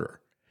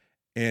order.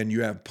 And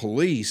you have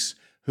police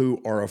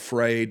who are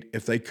afraid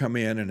if they come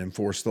in and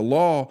enforce the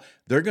law,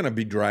 they're going to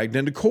be dragged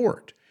into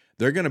court.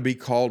 They're going to be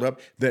called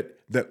up,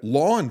 that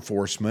law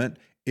enforcement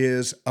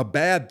is a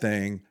bad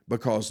thing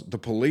because the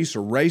police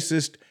are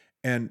racist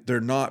and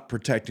they're not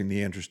protecting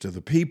the interest of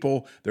the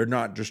people. They're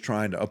not just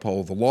trying to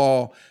uphold the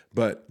law,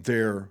 but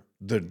they're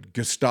the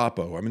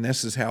Gestapo. I mean,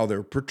 this is how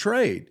they're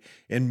portrayed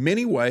in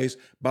many ways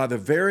by the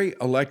very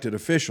elected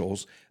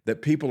officials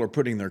that people are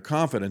putting their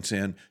confidence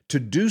in to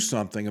do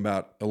something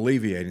about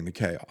alleviating the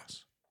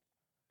chaos.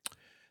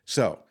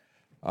 So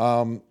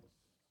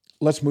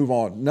let's move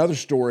on. Another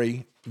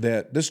story,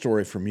 this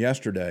story from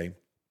yesterday.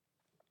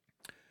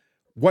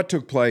 What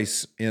took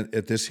place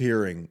at this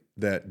hearing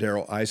that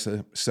Darryl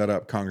Issa set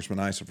up, Congressman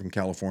Issa from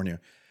California,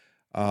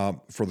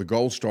 for the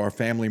Gold Star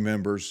family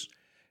members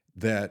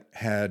that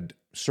had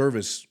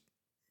service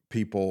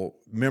people,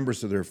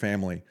 members of their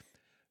family,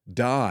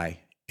 die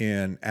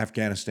in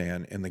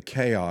Afghanistan in the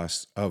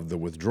chaos of the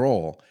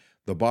withdrawal.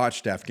 the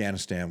botched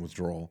Afghanistan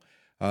withdrawal,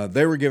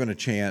 they were given a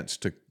chance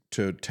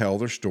to tell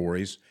their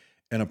stories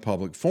in a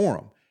public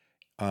forum.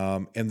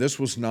 And this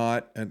was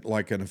not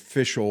like an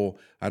official,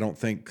 I don't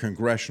think,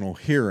 congressional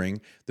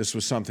hearing. This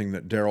was something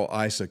that Darryl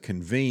Issa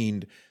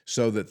convened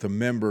so that the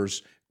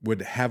members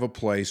would have a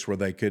place where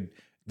they could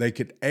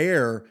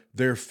air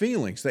their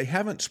feelings. They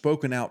haven't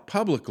spoken out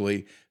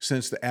publicly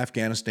since the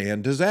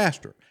Afghanistan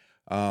disaster.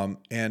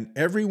 And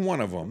every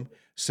one of them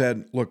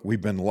said, look,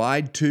 we've been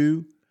lied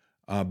to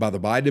by the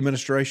Biden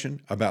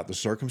administration about the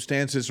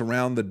circumstances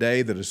around the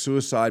day that a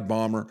suicide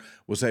bomber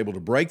was able to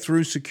break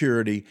through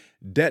security,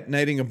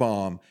 detonating a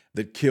bomb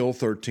that killed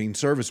 13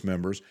 service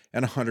members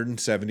and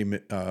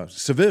 170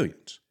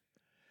 civilians.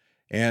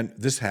 And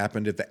this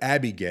happened at the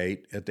Abbey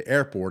Gate at the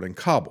airport in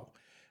Kabul.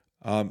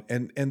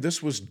 And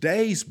this was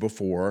days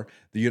before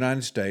the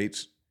United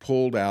States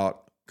pulled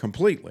out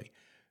completely.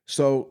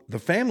 So the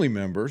family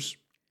members,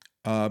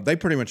 they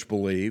pretty much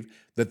believe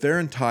that they're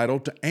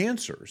entitled to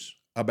answers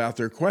about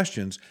their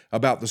questions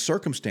about the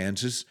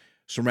circumstances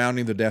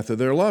surrounding the death of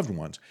their loved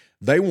ones.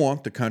 They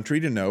want the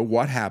country to know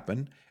what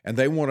happened, and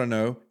they want to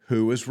know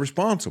who is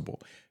responsible.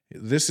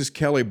 This is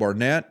Kelly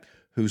Barnett,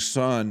 whose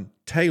son,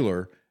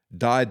 Taylor,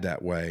 died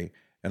that way.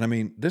 And I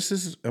mean, this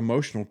is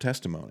emotional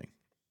testimony.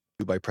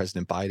 By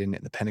President Biden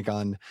and the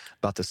Pentagon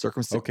about the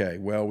circumstances. Okay,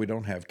 well, we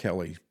don't have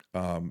Kelly.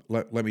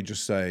 Let me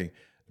just say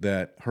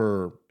that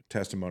her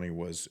testimony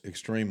was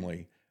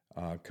extremely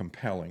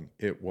compelling.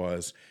 It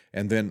was,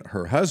 and then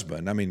her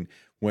husband. I mean,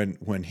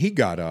 when he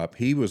got up,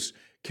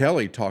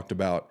 Kelly talked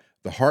about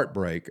the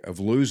heartbreak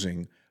of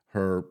losing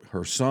her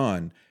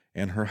son,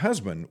 and her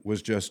husband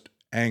was just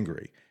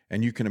angry,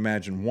 and you can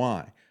imagine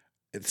why.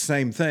 It's the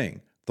same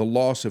thing, the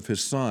loss of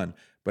his son,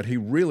 but he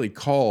really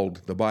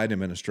called the Biden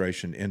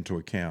administration into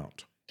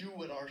account. Do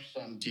what our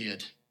son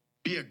did.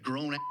 Be a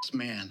grown-ass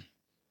man.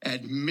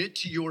 Admit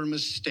to your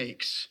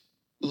mistakes.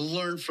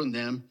 Learn from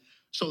them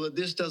so that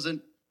this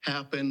doesn't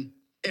happen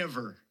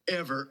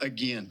ever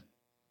again.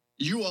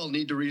 You all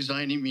need to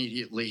resign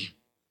immediately.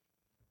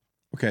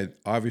 Okay,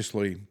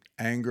 obviously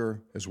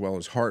anger as well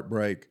as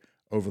heartbreak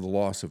over the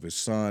loss of his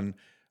son.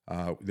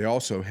 They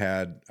also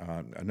had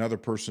another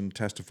person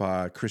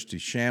testify, Christy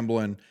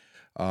Shamblin,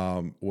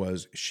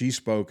 she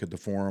spoke at the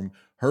forum.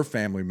 Her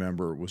family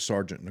member was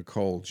Sergeant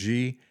Nicole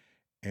G.,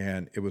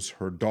 and it was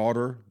her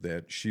daughter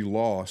that she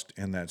lost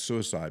in that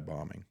suicide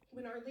bombing.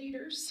 When our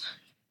leaders,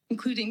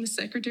 including the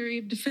Secretary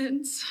of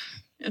Defense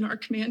and our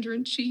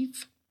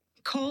Commander-in-Chief,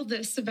 call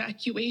this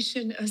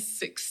evacuation a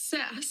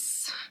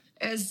success,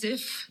 as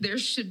if there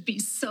should be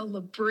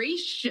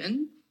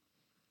celebration,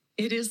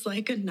 it is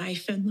like a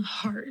knife in the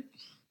heart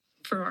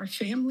for our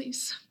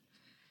families.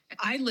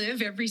 I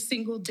live every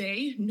single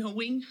day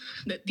knowing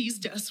that these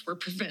deaths were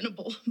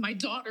preventable. My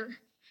daughter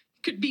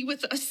could be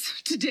with us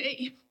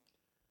today.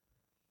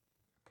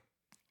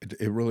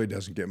 It really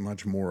doesn't get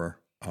much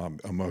more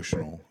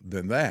emotional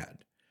than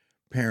that.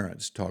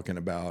 Parents talking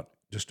about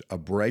just a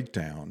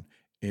breakdown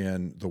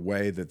in the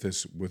way that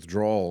this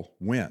withdrawal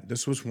went.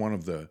 This was one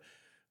of the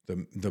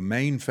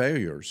main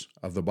failures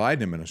of the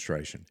Biden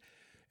administration.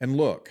 And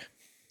look,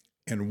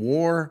 in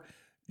war,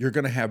 you're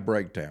going to have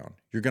breakdown.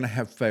 You're going to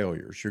have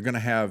failures. You're going to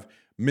have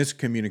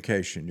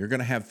miscommunication. You're going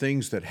to have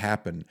things that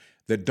happen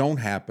that don't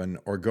happen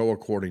or go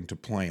according to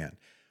plan.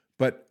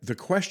 But the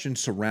question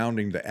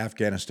surrounding the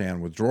Afghanistan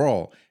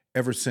withdrawal,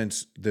 ever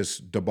since this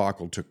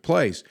debacle took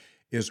place,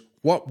 is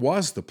what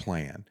was the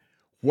plan?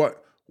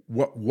 What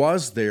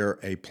was there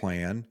a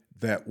plan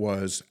that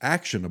was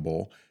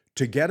actionable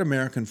to get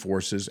American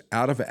forces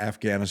out of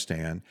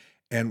Afghanistan?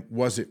 And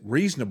was it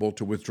reasonable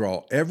to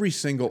withdraw every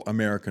single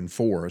American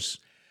force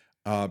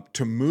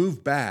to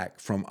move back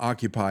from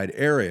occupied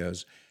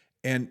areas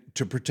and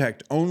to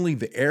protect only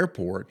the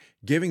airport,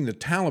 giving the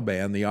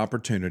Taliban the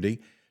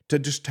opportunity to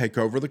just take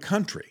over the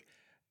country?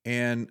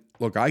 And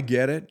look, I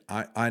get it.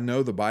 I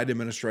know the Biden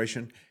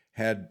administration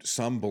had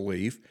some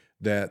belief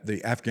that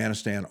the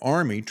Afghanistan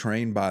army,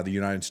 trained by the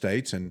United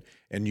States and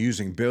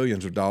using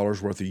billions of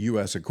dollars worth of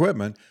U.S.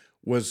 equipment,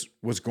 was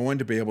going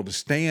to be able to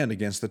stand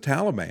against the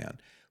Taliban.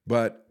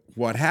 But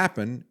what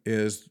happened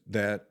is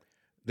that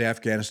the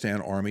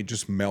Afghanistan army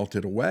just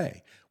melted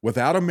away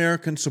without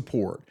American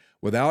support,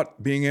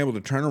 without being able to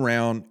turn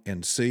around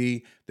and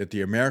see that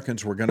the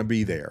Americans were going to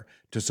be there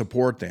to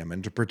support them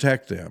and to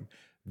protect them.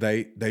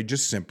 They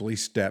just simply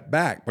stepped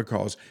back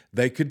because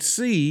they could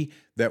see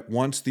that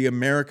once the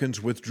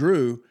Americans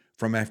withdrew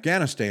from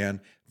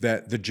Afghanistan,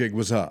 that the jig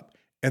was up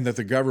and that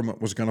the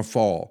government was going to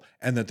fall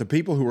and that the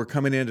people who were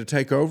coming in to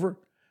take over,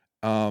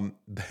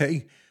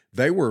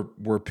 they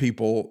were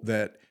people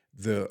that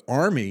the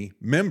Army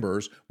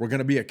members were going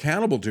to be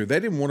accountable to. They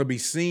didn't want to be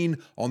seen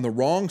on the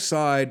wrong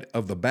side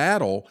of the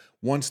battle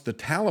once the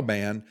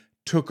Taliban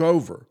took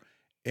over.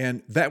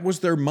 And that was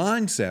their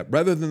mindset,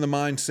 rather than the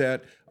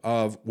mindset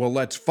of, well,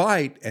 let's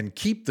fight and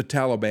keep the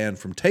Taliban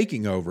from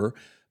taking over.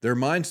 Their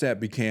mindset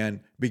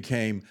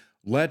became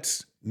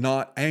let's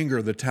not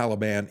anger the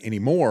Taliban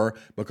anymore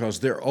because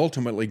they're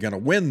ultimately going to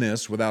win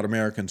this without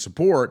American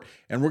support,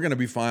 and we're going to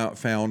be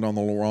found on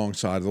the wrong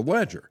side of the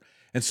ledger.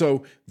 And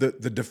so the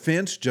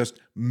defense just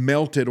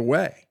melted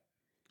away.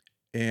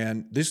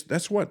 And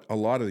that's what a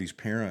lot of these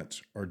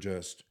parents are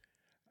just,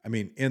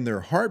 in their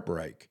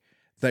heartbreak,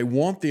 they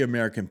want the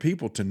American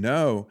people to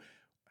know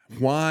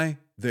why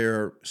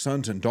their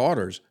sons and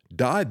daughters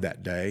died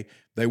that day.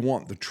 They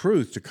want the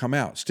truth to come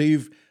out.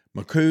 Steve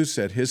McCoo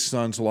said his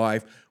son's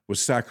life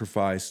was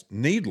sacrificed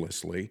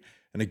needlessly.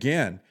 And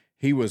again,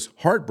 he was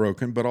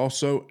heartbroken, but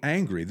also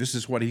angry. This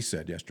is what he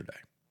said yesterday.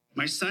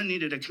 My son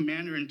needed a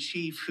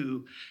commander-in-chief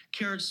who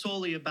cared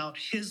solely about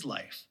his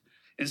life.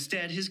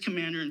 Instead, his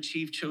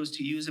commander-in-chief chose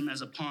to use him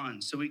as a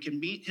pawn so he could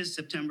meet his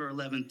September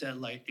 11th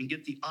deadline and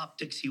get the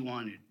optics he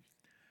wanted.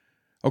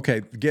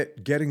 Okay,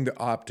 getting the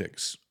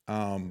optics.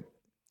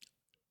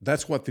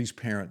 That's what these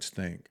parents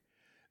think.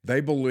 They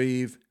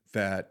believe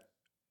that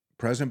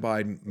President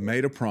Biden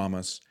made a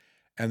promise,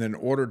 and in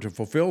order to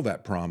fulfill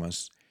that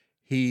promise,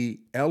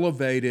 he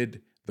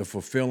elevated the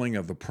fulfilling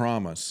of the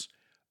promise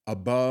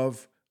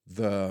above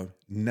the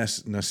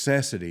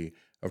necessity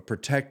of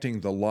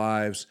protecting the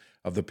lives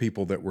of the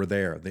people that were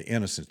there, the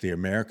innocents, the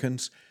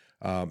Americans,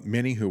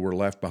 many who were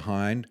left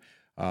behind,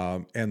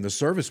 and the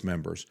service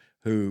members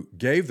who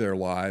gave their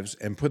lives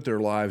and put their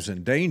lives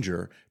in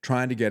danger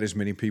trying to get as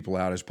many people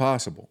out as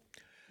possible.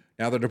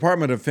 Now, the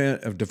Department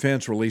of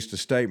Defense released a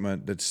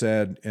statement that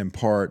said, in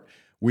part,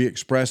 "We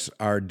express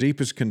our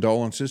deepest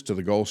condolences to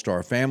the Gold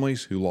Star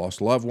families who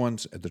lost loved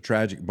ones at the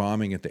tragic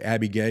bombing at the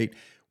Abbey Gate.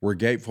 We're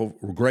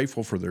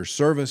grateful for their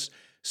service,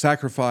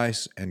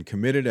 sacrifice, and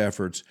committed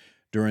efforts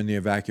during the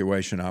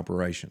evacuation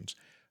operations."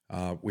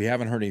 We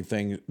haven't heard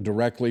anything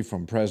directly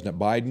from President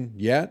Biden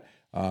yet,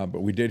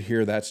 but we did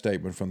hear that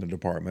statement from the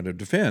Department of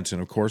Defense.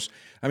 And of course,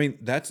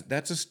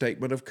 that's a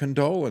statement of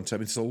condolence.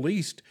 It's the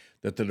least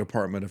that the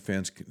Department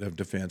of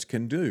Defense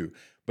can do.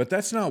 But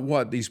that's not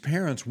what these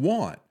parents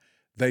want.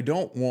 They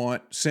don't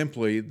want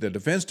simply the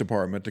Defense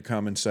Department to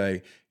come and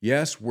say,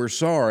 yes, we're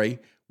sorry.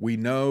 We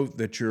know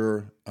that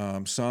your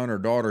son or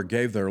daughter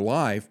gave their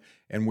life,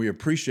 and we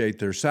appreciate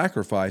their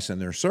sacrifice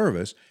and their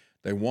service.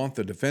 They want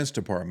the Defense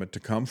Department to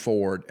come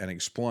forward and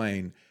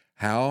explain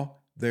how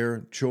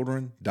their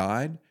children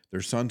died,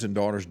 their sons and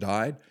daughters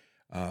died,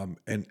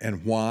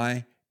 and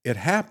why it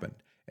happened,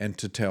 and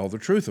to tell the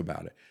truth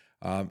about it.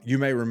 You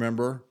may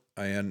remember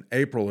in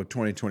April of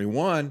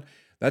 2021,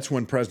 that's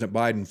when President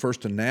Biden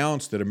first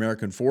announced that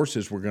American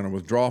forces were going to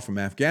withdraw from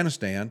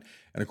Afghanistan.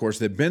 And of course,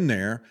 they've been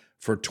there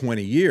for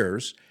 20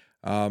 years.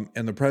 And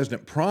the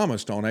president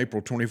promised on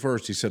April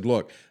 21st, he said,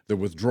 look, the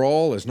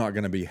withdrawal is not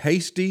going to be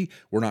hasty.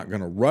 We're not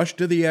going to rush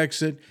to the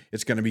exit.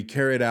 It's going to be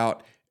carried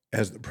out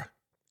as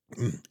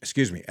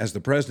as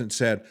the president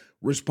said,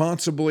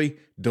 responsibly,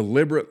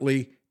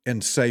 deliberately,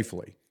 and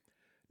safely.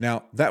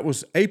 Now, that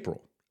was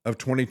April of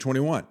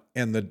 2021,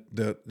 and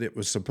we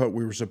were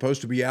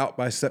supposed to be out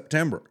by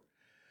September.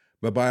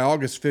 But by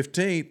August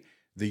 15th,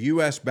 the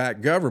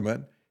U.S.-backed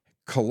government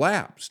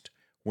collapsed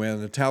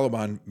when the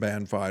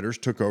Taliban fighters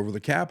took over the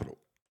capital.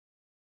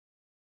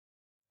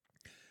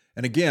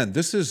 And again,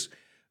 this is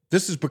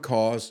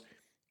because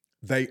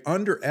they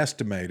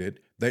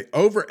overestimated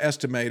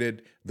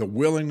the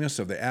willingness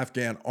of the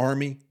Afghan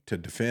army to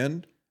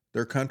defend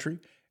their country,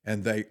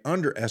 and they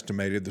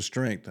underestimated the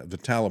strength of the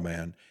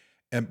Taliban.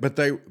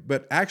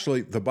 But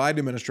actually, the Biden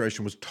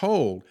administration was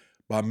told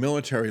by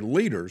military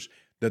leaders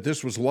that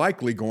this was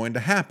likely going to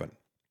happen,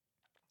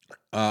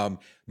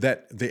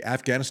 that the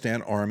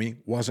Afghanistan army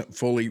wasn't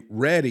fully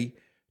ready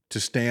to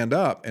stand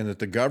up, and that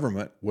the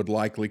government would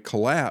likely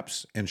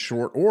collapse in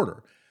short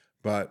order.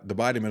 But the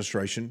Biden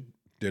administration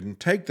didn't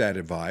take that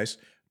advice.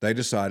 They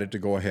decided to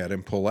go ahead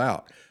and pull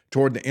out.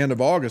 Toward the end of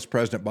August,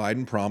 President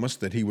Biden promised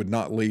that he would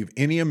not leave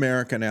any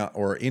American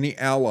or any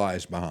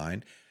allies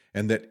behind,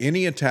 and that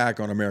any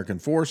attack on American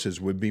forces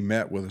would be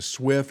met with a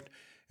swift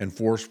and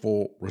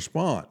forceful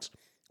response.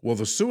 Well,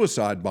 the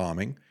suicide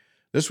bombing,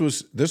 this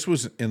was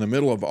in the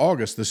middle of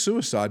August. The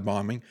suicide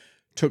bombing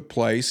took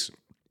place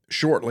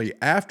shortly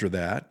after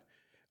that,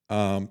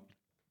 on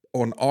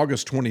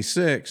August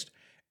 26th,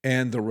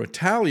 and the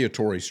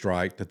retaliatory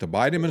strike that the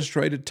Biden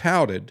administration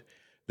touted,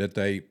 that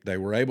they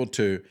were able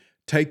to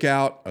take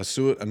out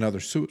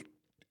another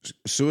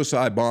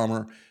suicide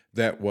bomber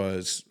that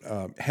was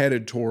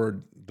headed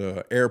toward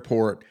the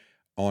airport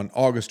on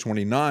August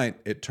 29th,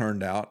 it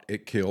turned out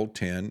it killed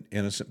 10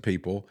 innocent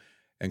people,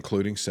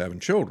 including 7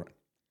 children.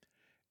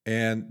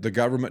 And the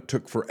government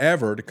took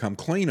forever to come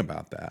clean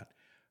about that.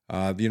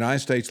 The United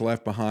States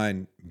left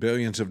behind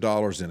billions of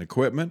dollars in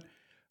equipment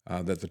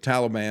that the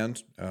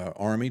Taliban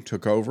army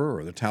took over,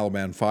 or the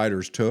Taliban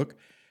fighters took,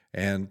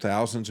 and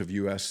thousands of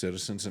U.S.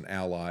 citizens and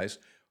allies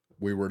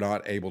we were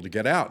not able to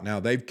get out.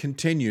 Now, they've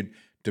continued,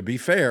 to be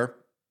fair,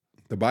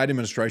 the Biden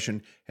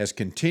administration has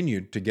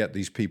continued to get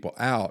these people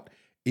out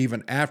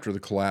even after the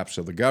collapse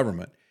of the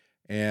government.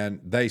 And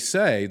they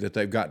say that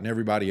they've gotten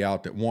everybody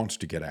out that wants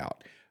to get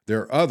out.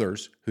 There are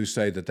others who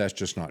say that that's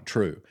just not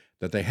true,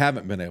 that they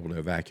haven't been able to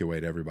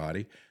evacuate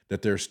everybody,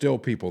 that there are still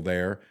people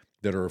there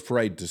that are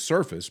afraid to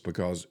surface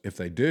because if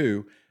they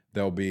do,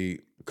 they'll be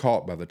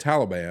caught by the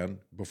Taliban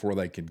before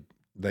they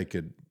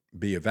could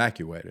be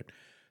evacuated.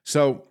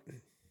 So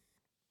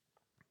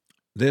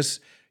This,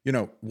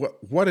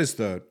 what is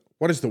the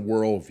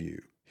worldview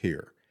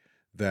here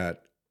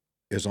that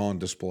is on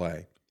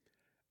display?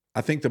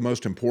 I think the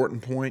most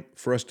important point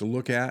for us to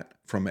look at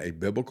from a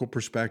biblical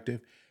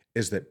perspective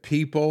is that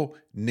people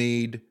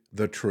need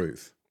the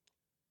truth.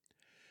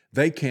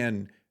 They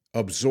can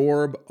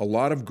absorb a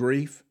lot of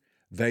grief.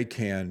 They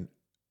can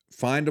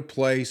find a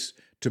place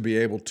to be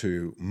able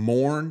to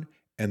mourn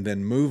and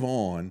then move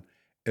on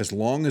as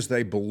long as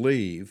they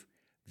believe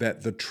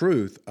that the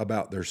truth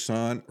about their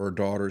son or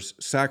daughter's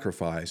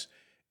sacrifice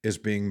is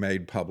being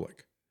made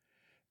public.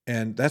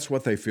 And that's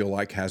what they feel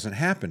like hasn't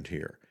happened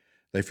here.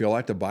 They feel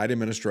like the Biden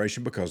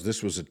administration, because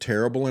this was a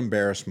terrible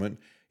embarrassment,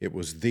 it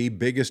was the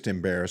biggest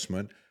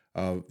embarrassment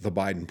of the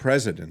Biden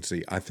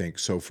presidency, I think,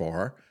 so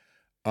far.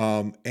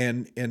 And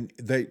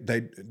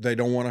they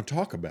don't want to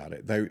talk about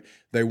it.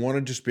 They want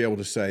to just be able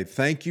to say,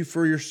 thank you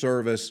for your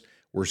service.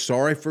 We're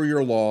sorry for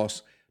your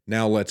loss.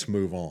 Now let's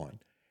move on.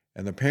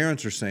 And the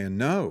parents are saying,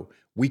 no,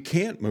 we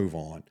can't move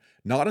on.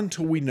 Not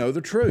until we know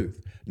the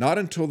truth. Not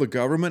until the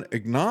government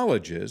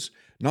acknowledges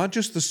not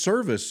just the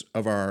service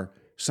of our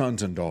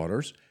sons and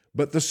daughters,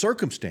 but the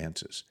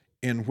circumstances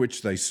in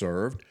which they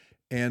served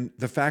and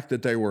the fact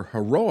that they were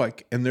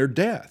heroic in their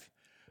death.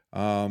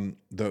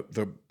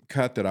 The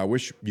cut that I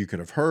wish you could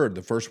have heard,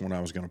 the first one I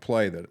was going to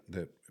play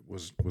that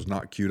was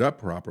not queued up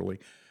properly.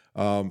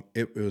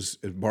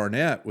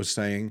 Barnett was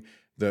saying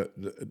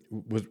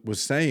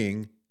was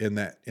saying in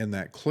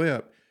that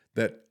clip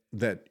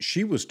that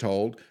she was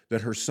told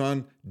that her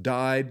son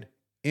died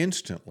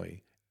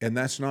instantly, and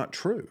that's not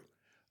true.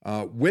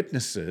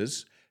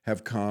 Witnesses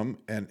have come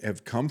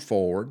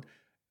forward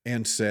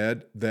and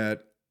said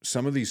that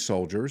some of these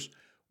soldiers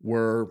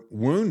were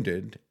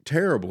wounded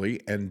terribly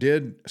and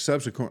did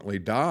subsequently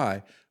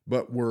die,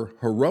 but were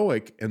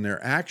heroic in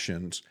their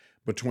actions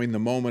between the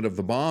moment of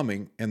the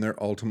bombing and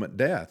their ultimate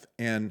death.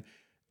 And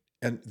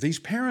these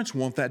parents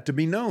want that to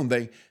be known.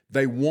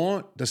 They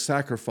want the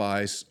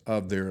sacrifice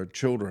of their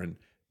children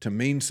to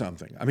mean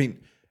something. I mean,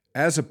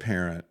 as a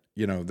parent,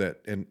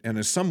 and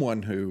as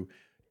someone who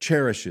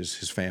cherishes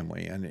his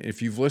family, and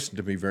if you've listened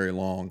to me very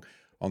long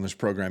on this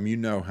program, you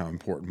know how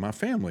important my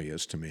family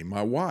is to me,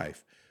 my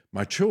wife,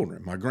 my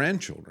children, my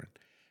grandchildren.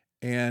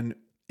 And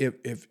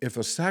if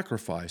a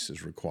sacrifice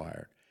is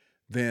required,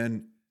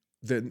 then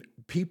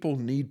people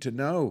need to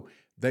know.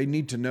 They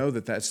need to know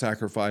that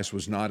sacrifice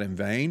was not in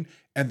vain,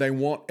 and they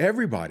want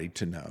everybody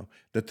to know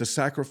that the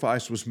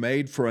sacrifice was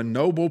made for a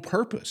noble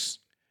purpose.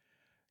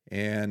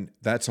 And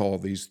that's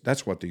what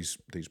these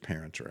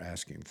parents are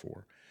asking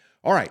for.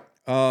 All right,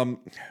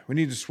 we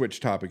need to switch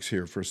topics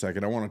here for a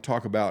second. I want to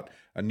talk about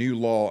a new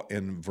law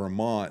in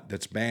Vermont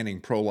that's banning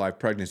pro-life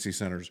pregnancy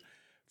centers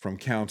from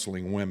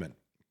counseling women.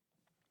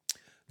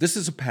 This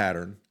is a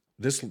pattern.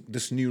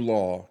 This new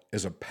law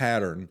is a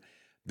pattern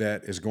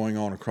that is going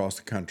on across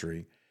the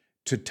country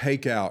to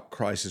take out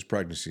crisis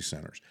pregnancy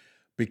centers,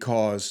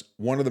 because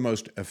one of the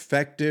most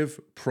effective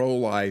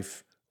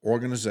pro-life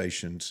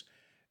organizations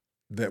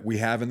that we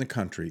have in the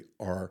country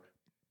are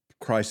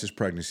crisis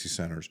pregnancy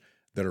centers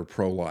that are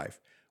pro-life.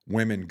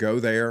 Women go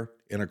there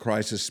in a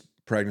crisis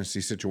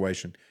pregnancy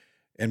situation.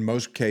 In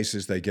most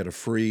cases, they get a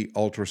free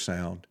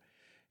ultrasound,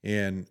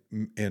 and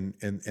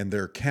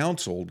they're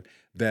counseled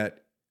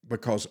that,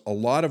 because a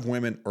lot of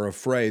women are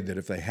afraid that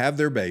if they have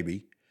their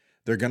baby,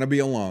 they're going to be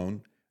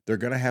alone. They're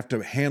going to have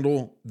to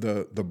handle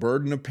the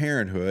burden of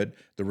parenthood,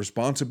 the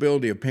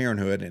responsibility of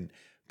parenthood, and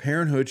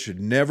parenthood should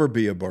never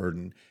be a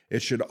burden.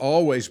 It should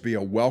always be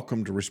a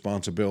welcomed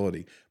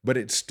responsibility, but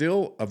it's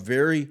still a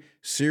very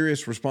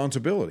serious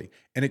responsibility,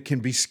 and it can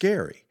be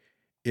scary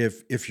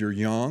if you're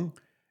young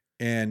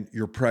and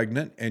you're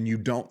pregnant and you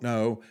don't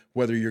know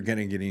whether you're going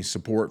to get any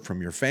support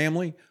from your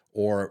family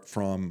or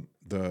from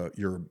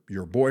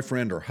your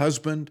boyfriend or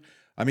husband.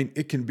 I mean,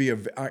 it can be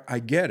I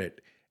get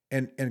it.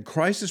 And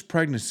crisis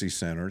pregnancy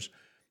centers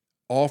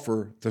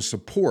offer the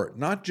support,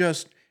 not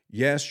just,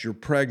 yes, you're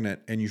pregnant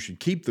and you should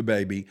keep the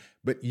baby,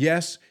 but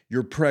yes,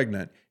 you're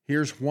pregnant.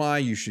 Here's why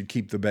you should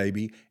keep the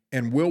baby,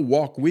 and we'll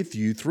walk with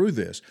you through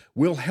this.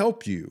 We'll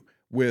help you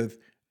with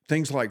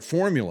things like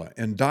formula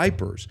and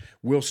diapers.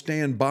 We'll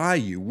stand by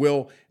you.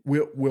 We'll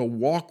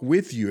walk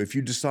with you. If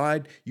you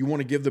decide you want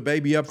to give the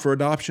baby up for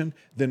adoption,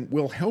 then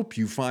we'll help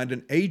you find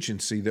an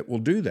agency that will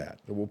do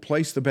that will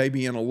place the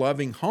baby in a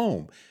loving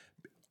home.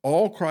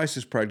 All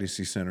crisis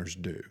pregnancy centers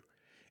do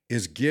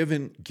is give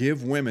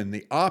women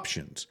the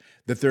options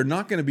that they're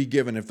not going to be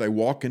given if they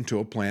walk into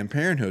a Planned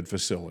Parenthood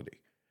facility.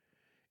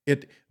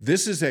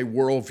 This is a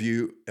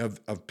worldview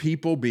of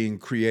people being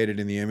created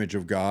in the image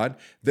of God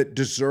that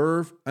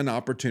deserve an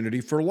opportunity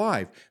for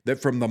life,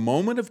 that from the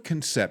moment of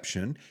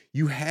conception,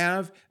 you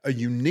have a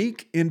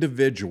unique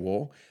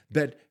individual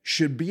that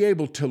should be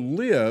able to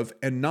live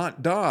and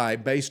not die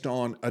based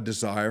on a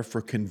desire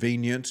for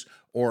convenience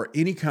or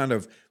any kind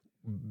of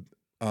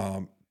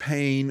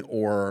pain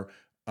or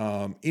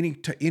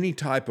any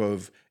type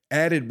of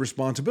added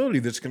responsibility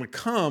that's going to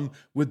come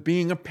with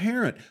being a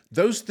parent.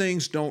 Those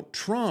things don't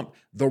trump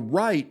the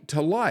right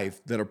to life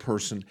that a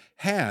person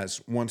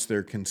has once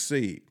they're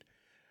conceived.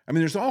 I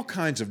mean, there's all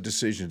kinds of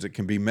decisions that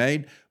can be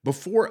made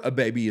before a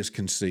baby is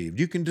conceived.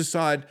 You can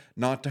decide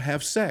not to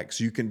have sex.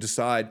 You can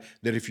decide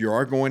that if you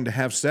are going to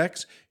have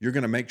sex, you're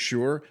going to make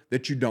sure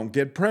that you don't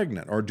get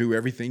pregnant or do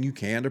everything you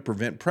can to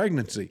prevent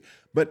pregnancy.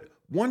 But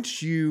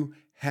once you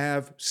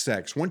have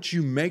sex, once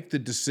you make the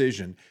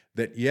decision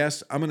that,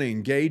 yes, I'm going to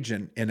engage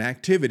in an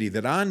activity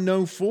that I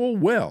know full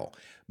well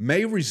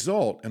may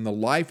result in the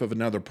life of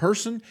another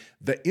person,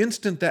 the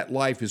instant that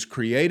life is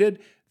created,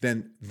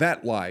 then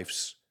that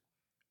life's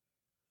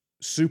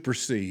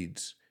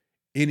supersedes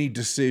any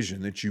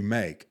decision that you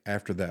make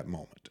after that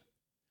moment.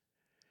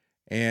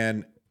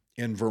 And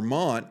in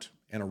Vermont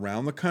and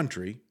around the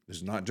country, this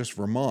is not just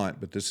Vermont,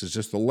 but this is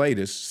just the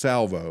latest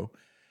salvo,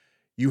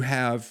 you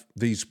have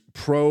these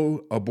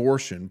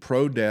pro-abortion,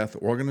 pro-death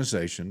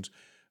organizations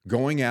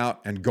going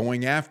out and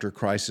going after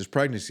crisis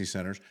pregnancy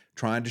centers,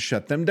 trying to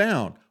shut them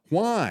down.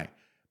 Why?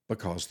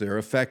 Because they're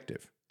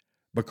effective,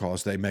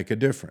 because they make a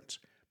difference,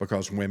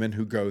 because women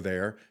who go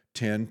there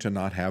tend to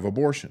not have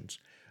abortions.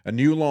 A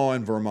new law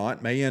in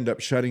Vermont may end up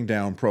shutting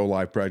down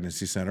pro-life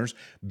pregnancy centers,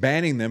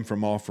 banning them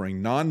from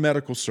offering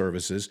non-medical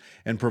services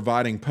and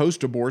providing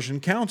post-abortion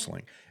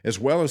counseling, as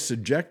well as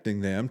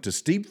subjecting them to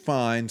steep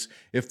fines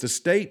if the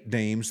state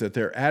deems that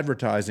their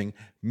advertising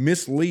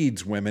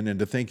misleads women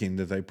into thinking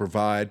that they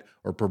provide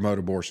or promote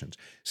abortions.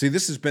 See,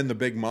 this has been the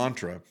big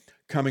mantra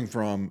coming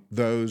from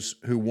those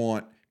who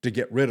want to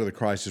get rid of the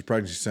crisis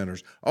pregnancy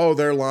centers. Oh,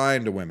 they're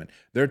lying to women.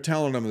 They're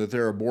telling them that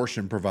they're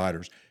abortion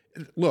providers.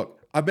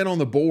 Look, I've been on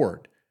the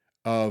board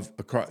of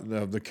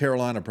the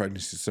Carolina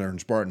Pregnancy Center in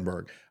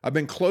Spartanburg. I've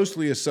been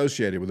closely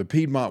associated with the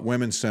Piedmont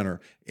Women's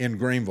Center in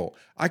Greenville.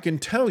 I can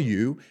tell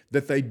you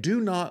that they do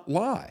not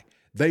lie.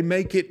 They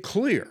make it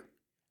clear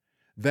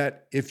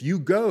that if you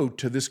go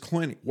to this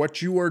clinic,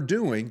 what you are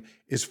doing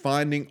is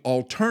finding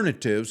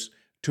alternatives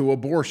to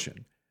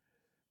abortion.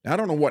 Now, I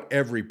don't know what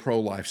every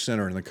pro-life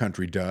center in the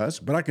country does,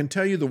 but I can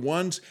tell you the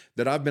ones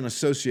that I've been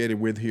associated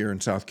with here in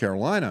South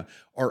Carolina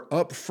are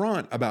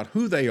upfront about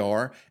who they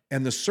are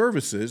and the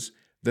services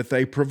that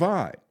they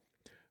provide.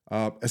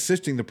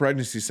 Assisting the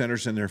pregnancy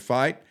centers in their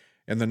fight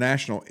and the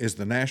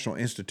National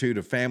Institute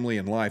of Family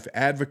and Life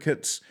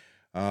Advocates,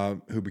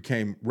 who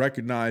became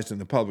recognized in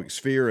the public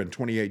sphere in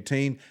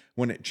 2018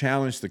 when it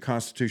challenged the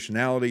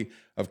constitutionality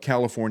of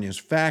California's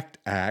FACT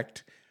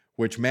Act,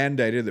 which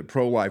mandated that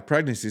pro-life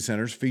pregnancy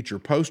centers feature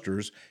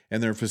posters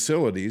in their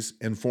facilities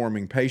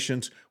informing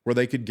patients where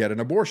they could get an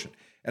abortion.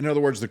 In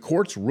other words, the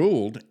courts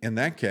ruled in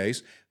that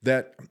case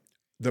that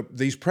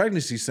these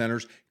pregnancy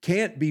centers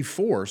can't be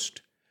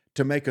forced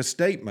to make a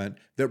statement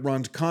that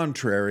runs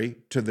contrary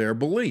to their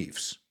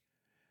beliefs.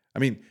 I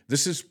mean,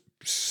 this is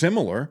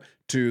similar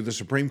to the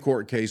Supreme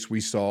Court case we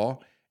saw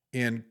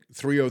in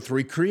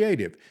 303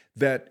 Creative,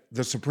 that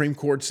the Supreme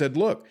Court said,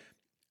 look,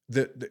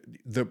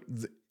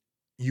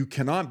 you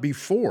cannot be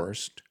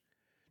forced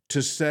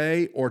to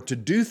say or to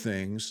do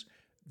things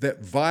that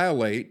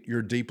violate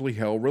your deeply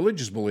held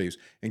religious beliefs.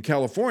 In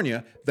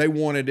California, they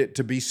wanted it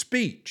to be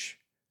speech.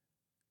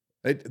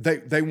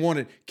 They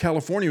wanted,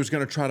 California was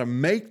going to try to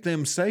make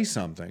them say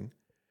something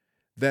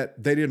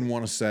that they didn't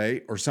want to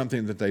say or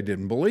something that they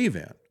didn't believe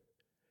in.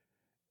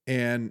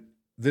 And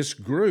this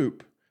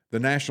group, the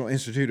National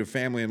Institute of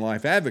Family and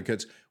Life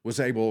Advocates, was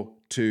able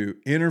to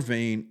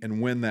intervene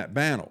and win that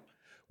battle.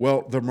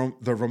 Well, the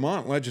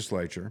Vermont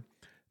legislature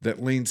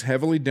that leans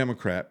heavily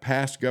Democrat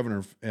passed,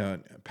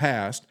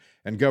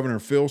 and Governor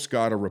Phil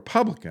Scott, a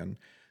Republican,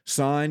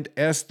 signed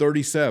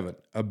S-37,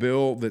 a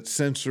bill that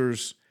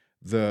censors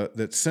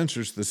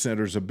the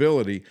center's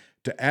ability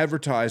to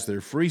advertise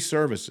their free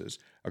services,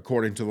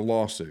 according to the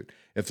lawsuit.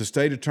 If the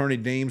state attorney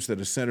deems that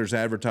a center's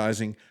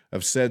advertising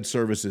of said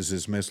services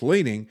is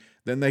misleading,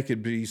 then they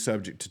could be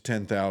subject to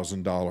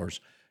 $10,000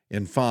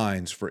 in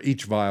fines for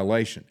each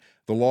violation.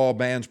 The law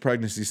bans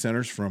pregnancy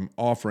centers from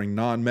offering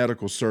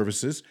non-medical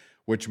services,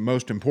 which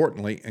most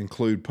importantly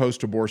include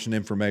post-abortion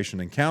information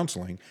and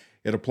counseling.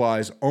 It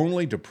applies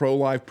only to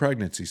pro-life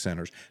pregnancy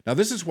centers. Now,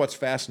 this is what's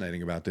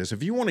fascinating about this.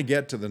 If you want to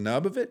get to the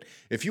nub of it,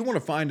 if you want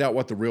to find out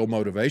what the real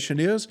motivation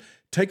is,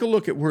 take a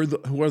look at where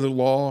the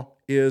law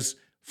is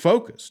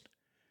focused.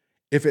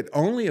 If it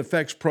only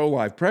affects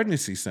pro-life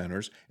pregnancy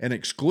centers and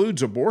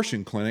excludes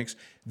abortion clinics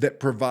that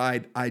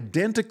provide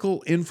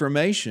identical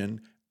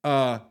information,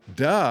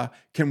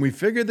 can we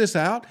figure this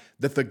out?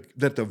 That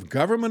the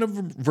government of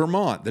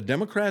Vermont, the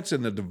Democrats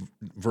in the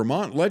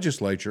Vermont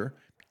legislature,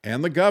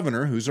 and the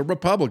governor, who's a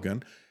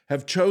Republican,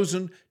 have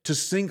chosen to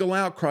single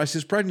out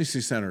crisis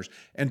pregnancy centers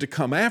and to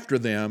come after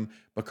them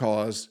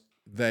because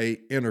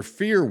they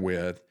interfere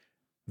with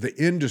the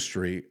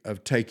industry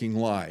of taking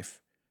life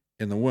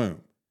in the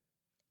womb,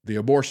 the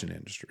abortion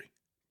industry,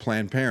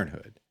 Planned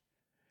Parenthood.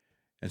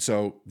 And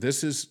so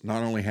this is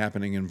not only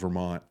happening in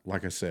Vermont,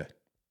 like I said,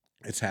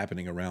 it's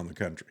happening around the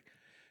country.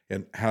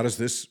 And how does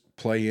this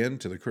play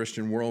into the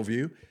Christian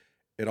worldview?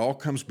 It all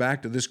comes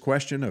back to this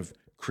question of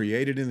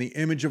created in the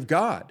image of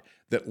God,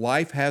 that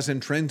life has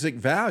intrinsic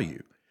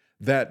value,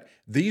 that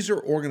these are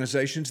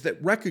organizations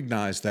that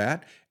recognize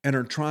that and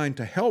are trying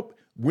to help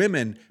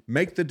women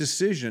make the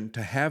decision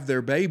to have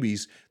their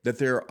babies, that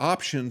there are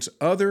options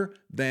other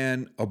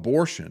than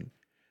abortion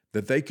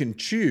that they can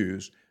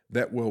choose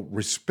that will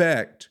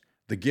respect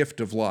the gift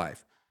of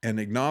life and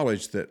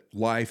acknowledge that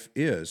life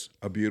is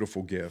a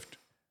beautiful gift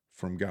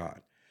from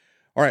God.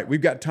 All right,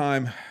 we've got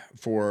time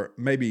for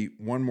maybe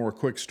one more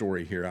quick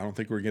story here. I don't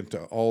think we're going to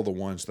get to all the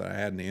ones that I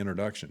had in the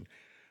introduction,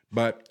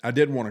 but I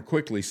did want to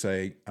quickly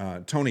say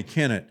Tony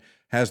Kennett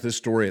has this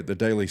story at the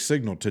Daily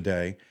Signal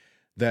today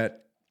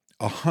that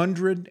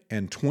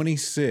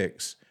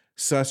 126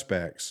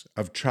 suspects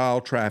of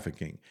child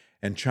trafficking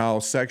and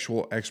child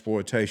sexual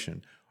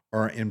exploitation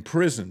are in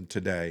prison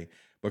today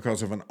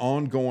because of an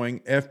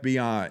ongoing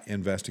FBI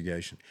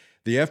investigation.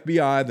 The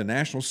FBI, the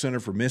National Center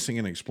for Missing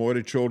and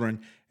Exploited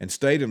Children, and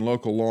state and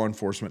local law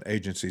enforcement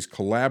agencies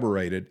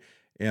collaborated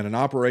in an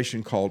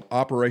operation called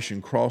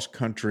Operation Cross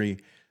Country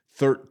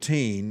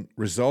 13,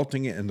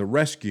 resulting in the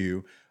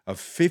rescue of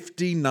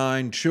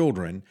 59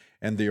 children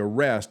and the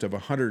arrest of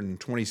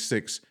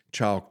 126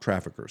 child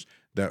traffickers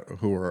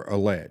who are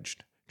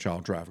alleged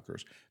child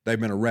traffickers. They've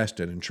been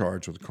arrested and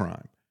charged with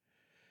crime.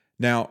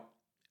 Now,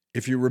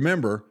 if you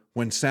remember,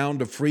 when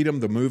Sound of Freedom,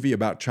 the movie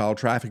about child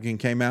trafficking,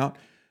 came out,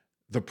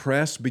 the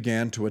press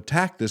began to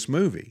attack this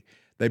movie.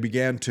 They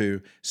began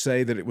to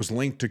say that it was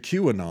linked to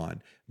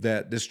QAnon,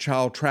 that this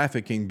child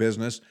trafficking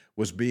business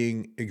was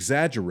being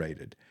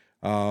exaggerated.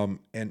 And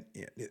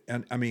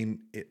I mean,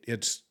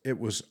 it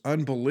was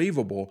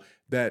unbelievable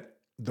that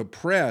the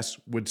press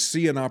would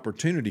see an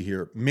opportunity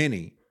here.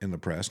 Many in the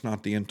press,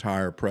 not the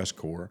entire press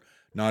corps,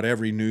 not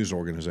every news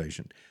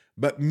organization,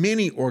 but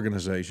many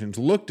organizations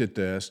looked at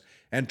this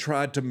and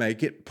tried to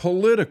make it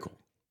political.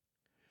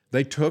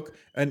 They took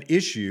an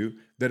issue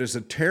that is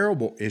a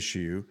terrible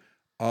issue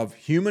of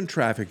human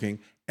trafficking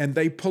and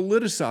they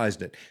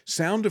politicized it.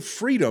 Sound of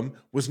Freedom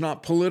was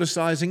not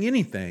politicizing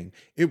anything.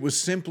 It was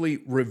simply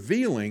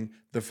revealing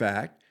the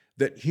fact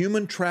that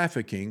human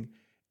trafficking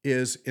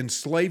is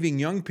enslaving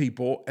young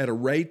people at a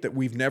rate that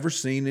we've never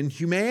seen in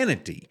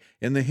humanity,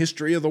 in the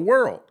history of the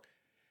world.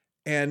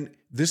 And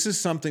this is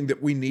something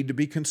that we need to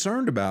be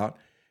concerned about.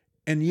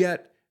 And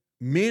yet,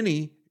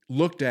 many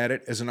looked at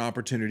it as an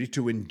opportunity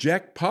to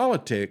inject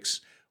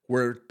politics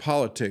where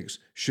politics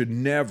should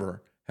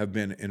never have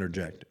been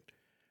interjected.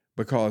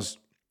 Because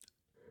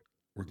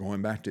we're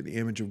going back to the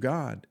image of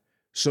God.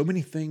 So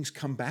many things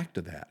come back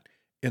to that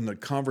in the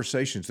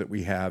conversations that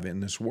we have in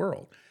this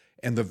world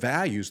and the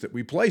values that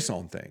we place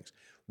on things.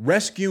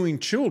 Rescuing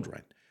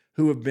children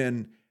who have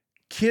been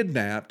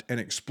kidnapped and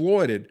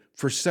exploited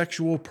for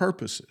sexual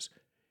purposes.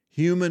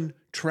 Human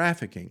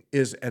trafficking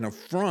is an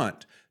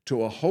affront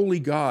to a holy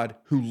God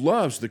who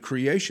loves the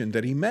creation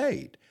that he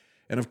made.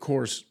 And of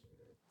course,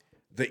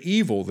 the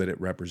evil that it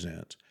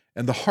represents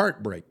and the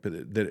heartbreak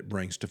that it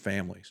brings to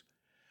families.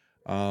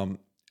 And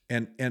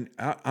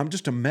I'm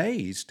just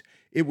amazed.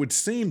 It would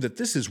seem that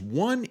this is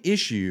one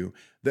issue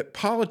that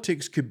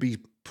politics could be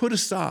put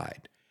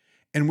aside,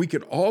 and we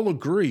could all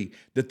agree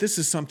that this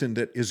is something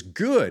that is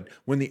good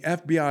when the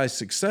FBI is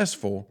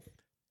successful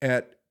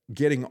at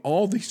getting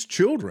all these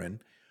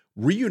children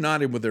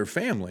reunited with their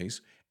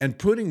families and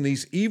putting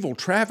these evil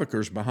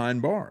traffickers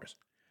behind bars.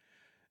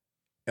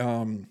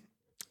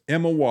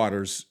 Emma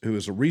Waters, who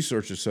is a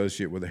research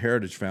associate with the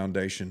Heritage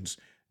Foundation's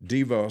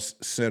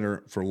DeVos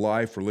Center for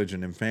Life,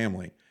 Religion, and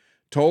Family,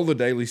 told the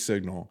Daily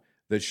Signal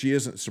that she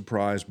isn't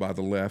surprised by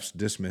the left's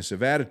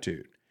dismissive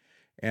attitude.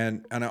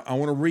 And I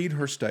want to read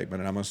her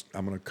statement, and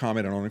I'm going to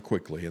comment on it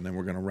quickly, and then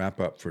we're going to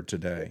wrap up for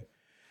today.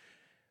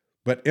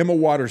 But Emma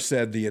Waters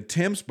said, the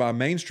attempts by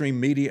mainstream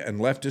media and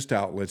leftist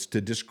outlets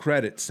to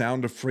discredit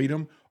Sound of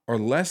Freedom are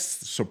less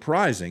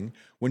surprising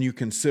when you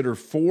consider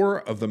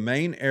 4 of the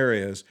main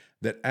areas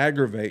that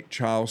aggravate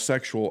child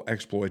sexual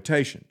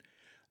exploitation.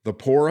 The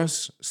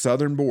porous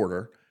southern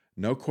border,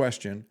 no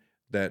question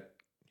that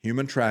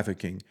human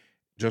trafficking,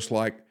 just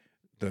like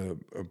the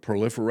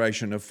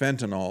proliferation of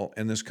fentanyl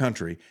in this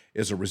country,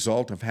 is a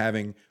result of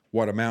having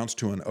what amounts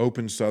to an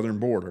open southern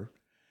border.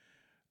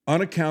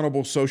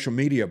 Unaccountable social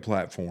media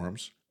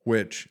platforms,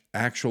 which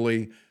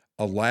actually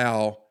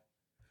allow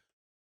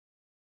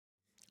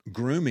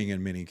grooming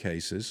in many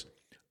cases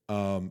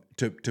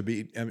to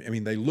be, I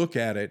mean, they look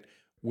at it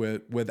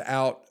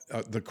without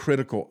the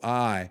critical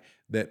eye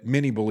that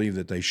many believe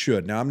that they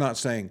should. Now, I'm not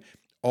saying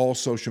all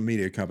social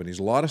media companies.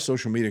 A lot of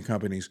social media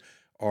companies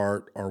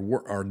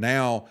are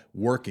now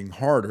working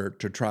harder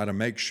to try to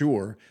make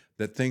sure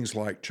that things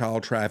like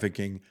child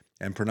trafficking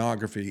and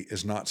pornography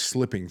is not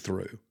slipping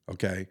through.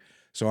 Okay,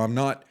 so I'm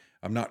not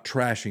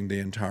trashing the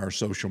entire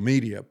social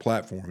media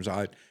platforms.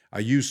 I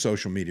use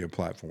social media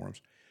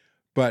platforms,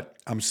 but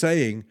I'm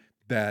saying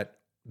that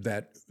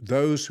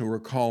those who are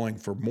calling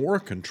for more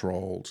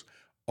controls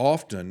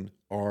often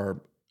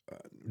are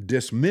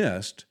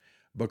dismissed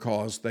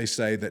because they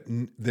say that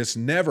this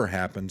never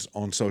happens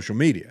on social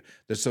media,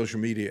 that social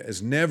media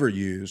is never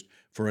used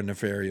for a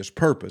nefarious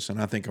purpose. And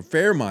I think a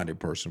fair-minded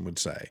person would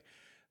say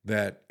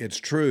that it's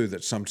true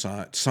that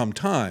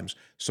sometimes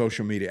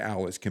social media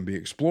outlets can be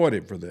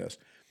exploited for this.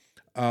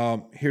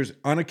 Here's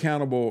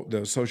unaccountable,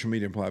 the social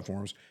media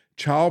platforms,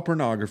 child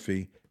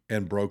pornography,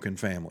 and broken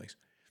families.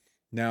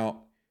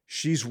 Now,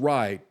 she's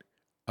right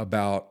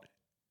about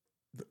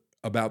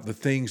the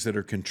things that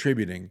are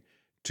contributing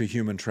to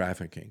human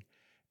trafficking.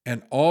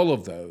 And all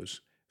of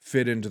those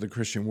fit into the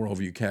Christian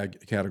worldview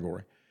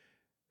category.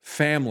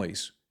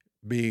 Families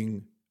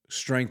being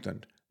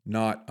strengthened,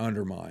 not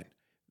undermined.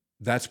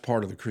 That's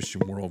part of the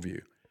Christian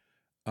worldview.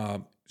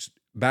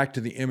 Back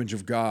to the image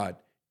of God,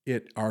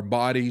 our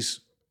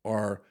bodies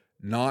are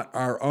not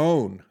our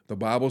own. The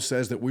Bible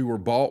says that we were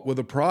bought with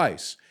a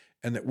price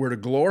and that we're to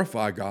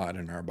glorify God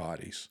in our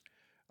bodies.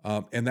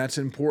 And that's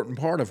an important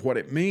part of what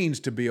it means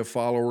to be a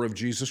follower of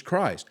Jesus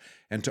Christ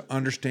and to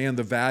understand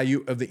the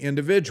value of the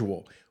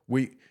individual.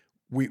 We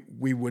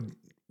would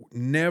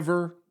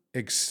never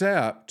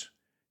accept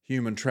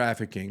human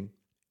trafficking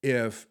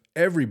if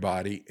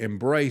everybody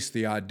embraced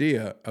the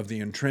idea of the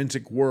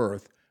intrinsic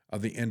worth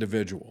of the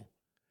individual.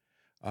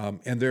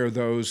 And there are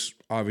those,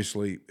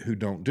 obviously, who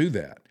don't do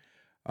that.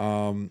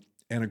 And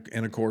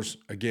of course,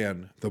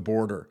 again, the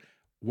border.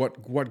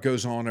 What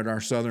goes on at our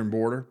southern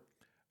border?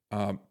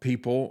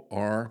 People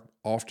are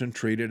often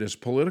treated as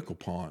political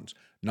pawns,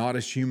 not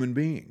as human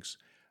beings.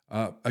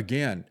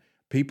 Again,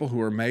 people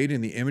who are made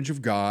in the image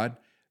of God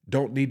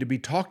don't need to be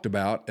talked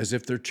about as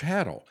if they're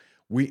chattel.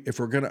 If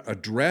we're going to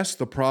address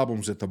the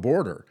problems at the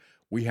border,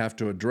 we have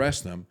to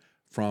address them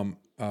from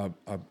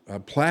a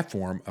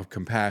platform of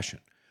compassion,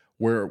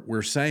 where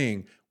we're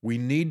saying we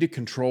need to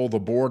control the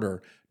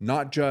border,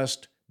 not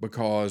just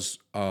because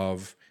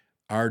of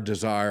our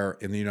desire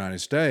in the United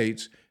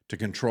States to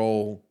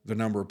control the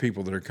number of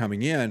people that are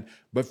coming in,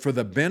 but for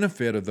the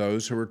benefit of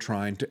those who are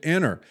trying to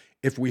enter.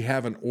 If we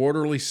have an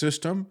orderly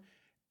system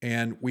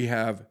and we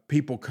have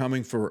people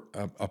coming for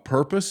a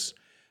purpose,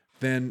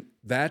 then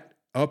that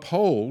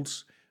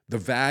upholds the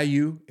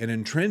value and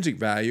intrinsic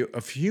value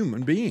of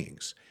human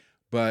beings.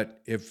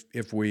 But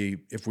if we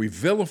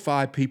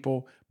vilify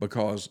people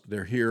because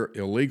they're here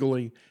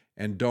illegally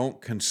and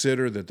don't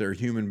consider that they're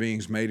human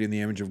beings made in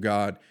the image of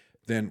God,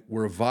 then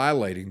we're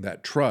violating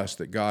that trust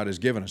that God has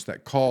given us,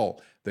 that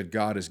call that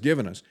God has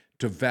given us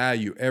to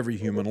value every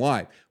human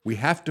life. We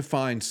have to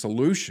find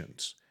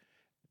solutions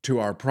to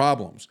our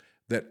problems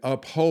that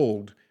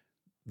uphold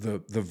the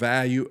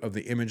value of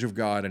the image of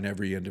God in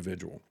every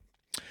individual.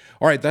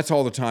 All right, that's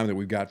all the time that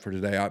we've got for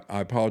today. I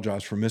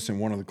apologize for missing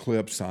one of the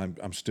clips.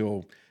 I'm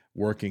still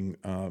working,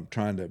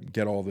 trying to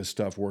get all this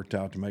stuff worked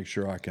out to make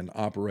sure I can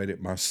operate it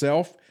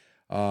myself.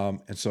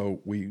 And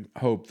so we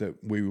hope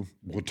that we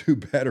will do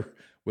better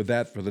with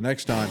that for the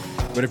next time.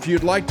 But if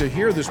you'd like to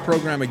hear this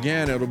program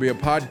again, it'll be a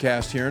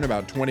podcast here in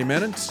about 20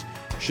 minutes.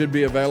 Should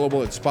be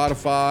available at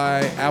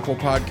Spotify, Apple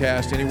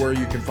Podcast, anywhere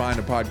you can find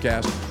a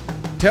podcast.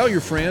 Tell your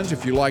friends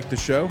if you like the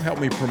show. Help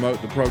me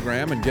promote the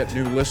program and get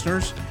new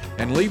listeners.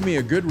 And leave me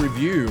a good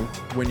review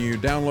when you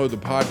download the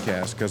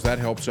podcast, because that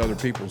helps other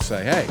people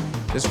say, hey,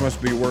 this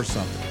must be worth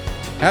something.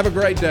 Have a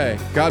great day.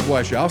 God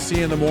bless you. I'll see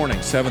you in the morning,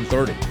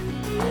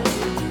 7:30.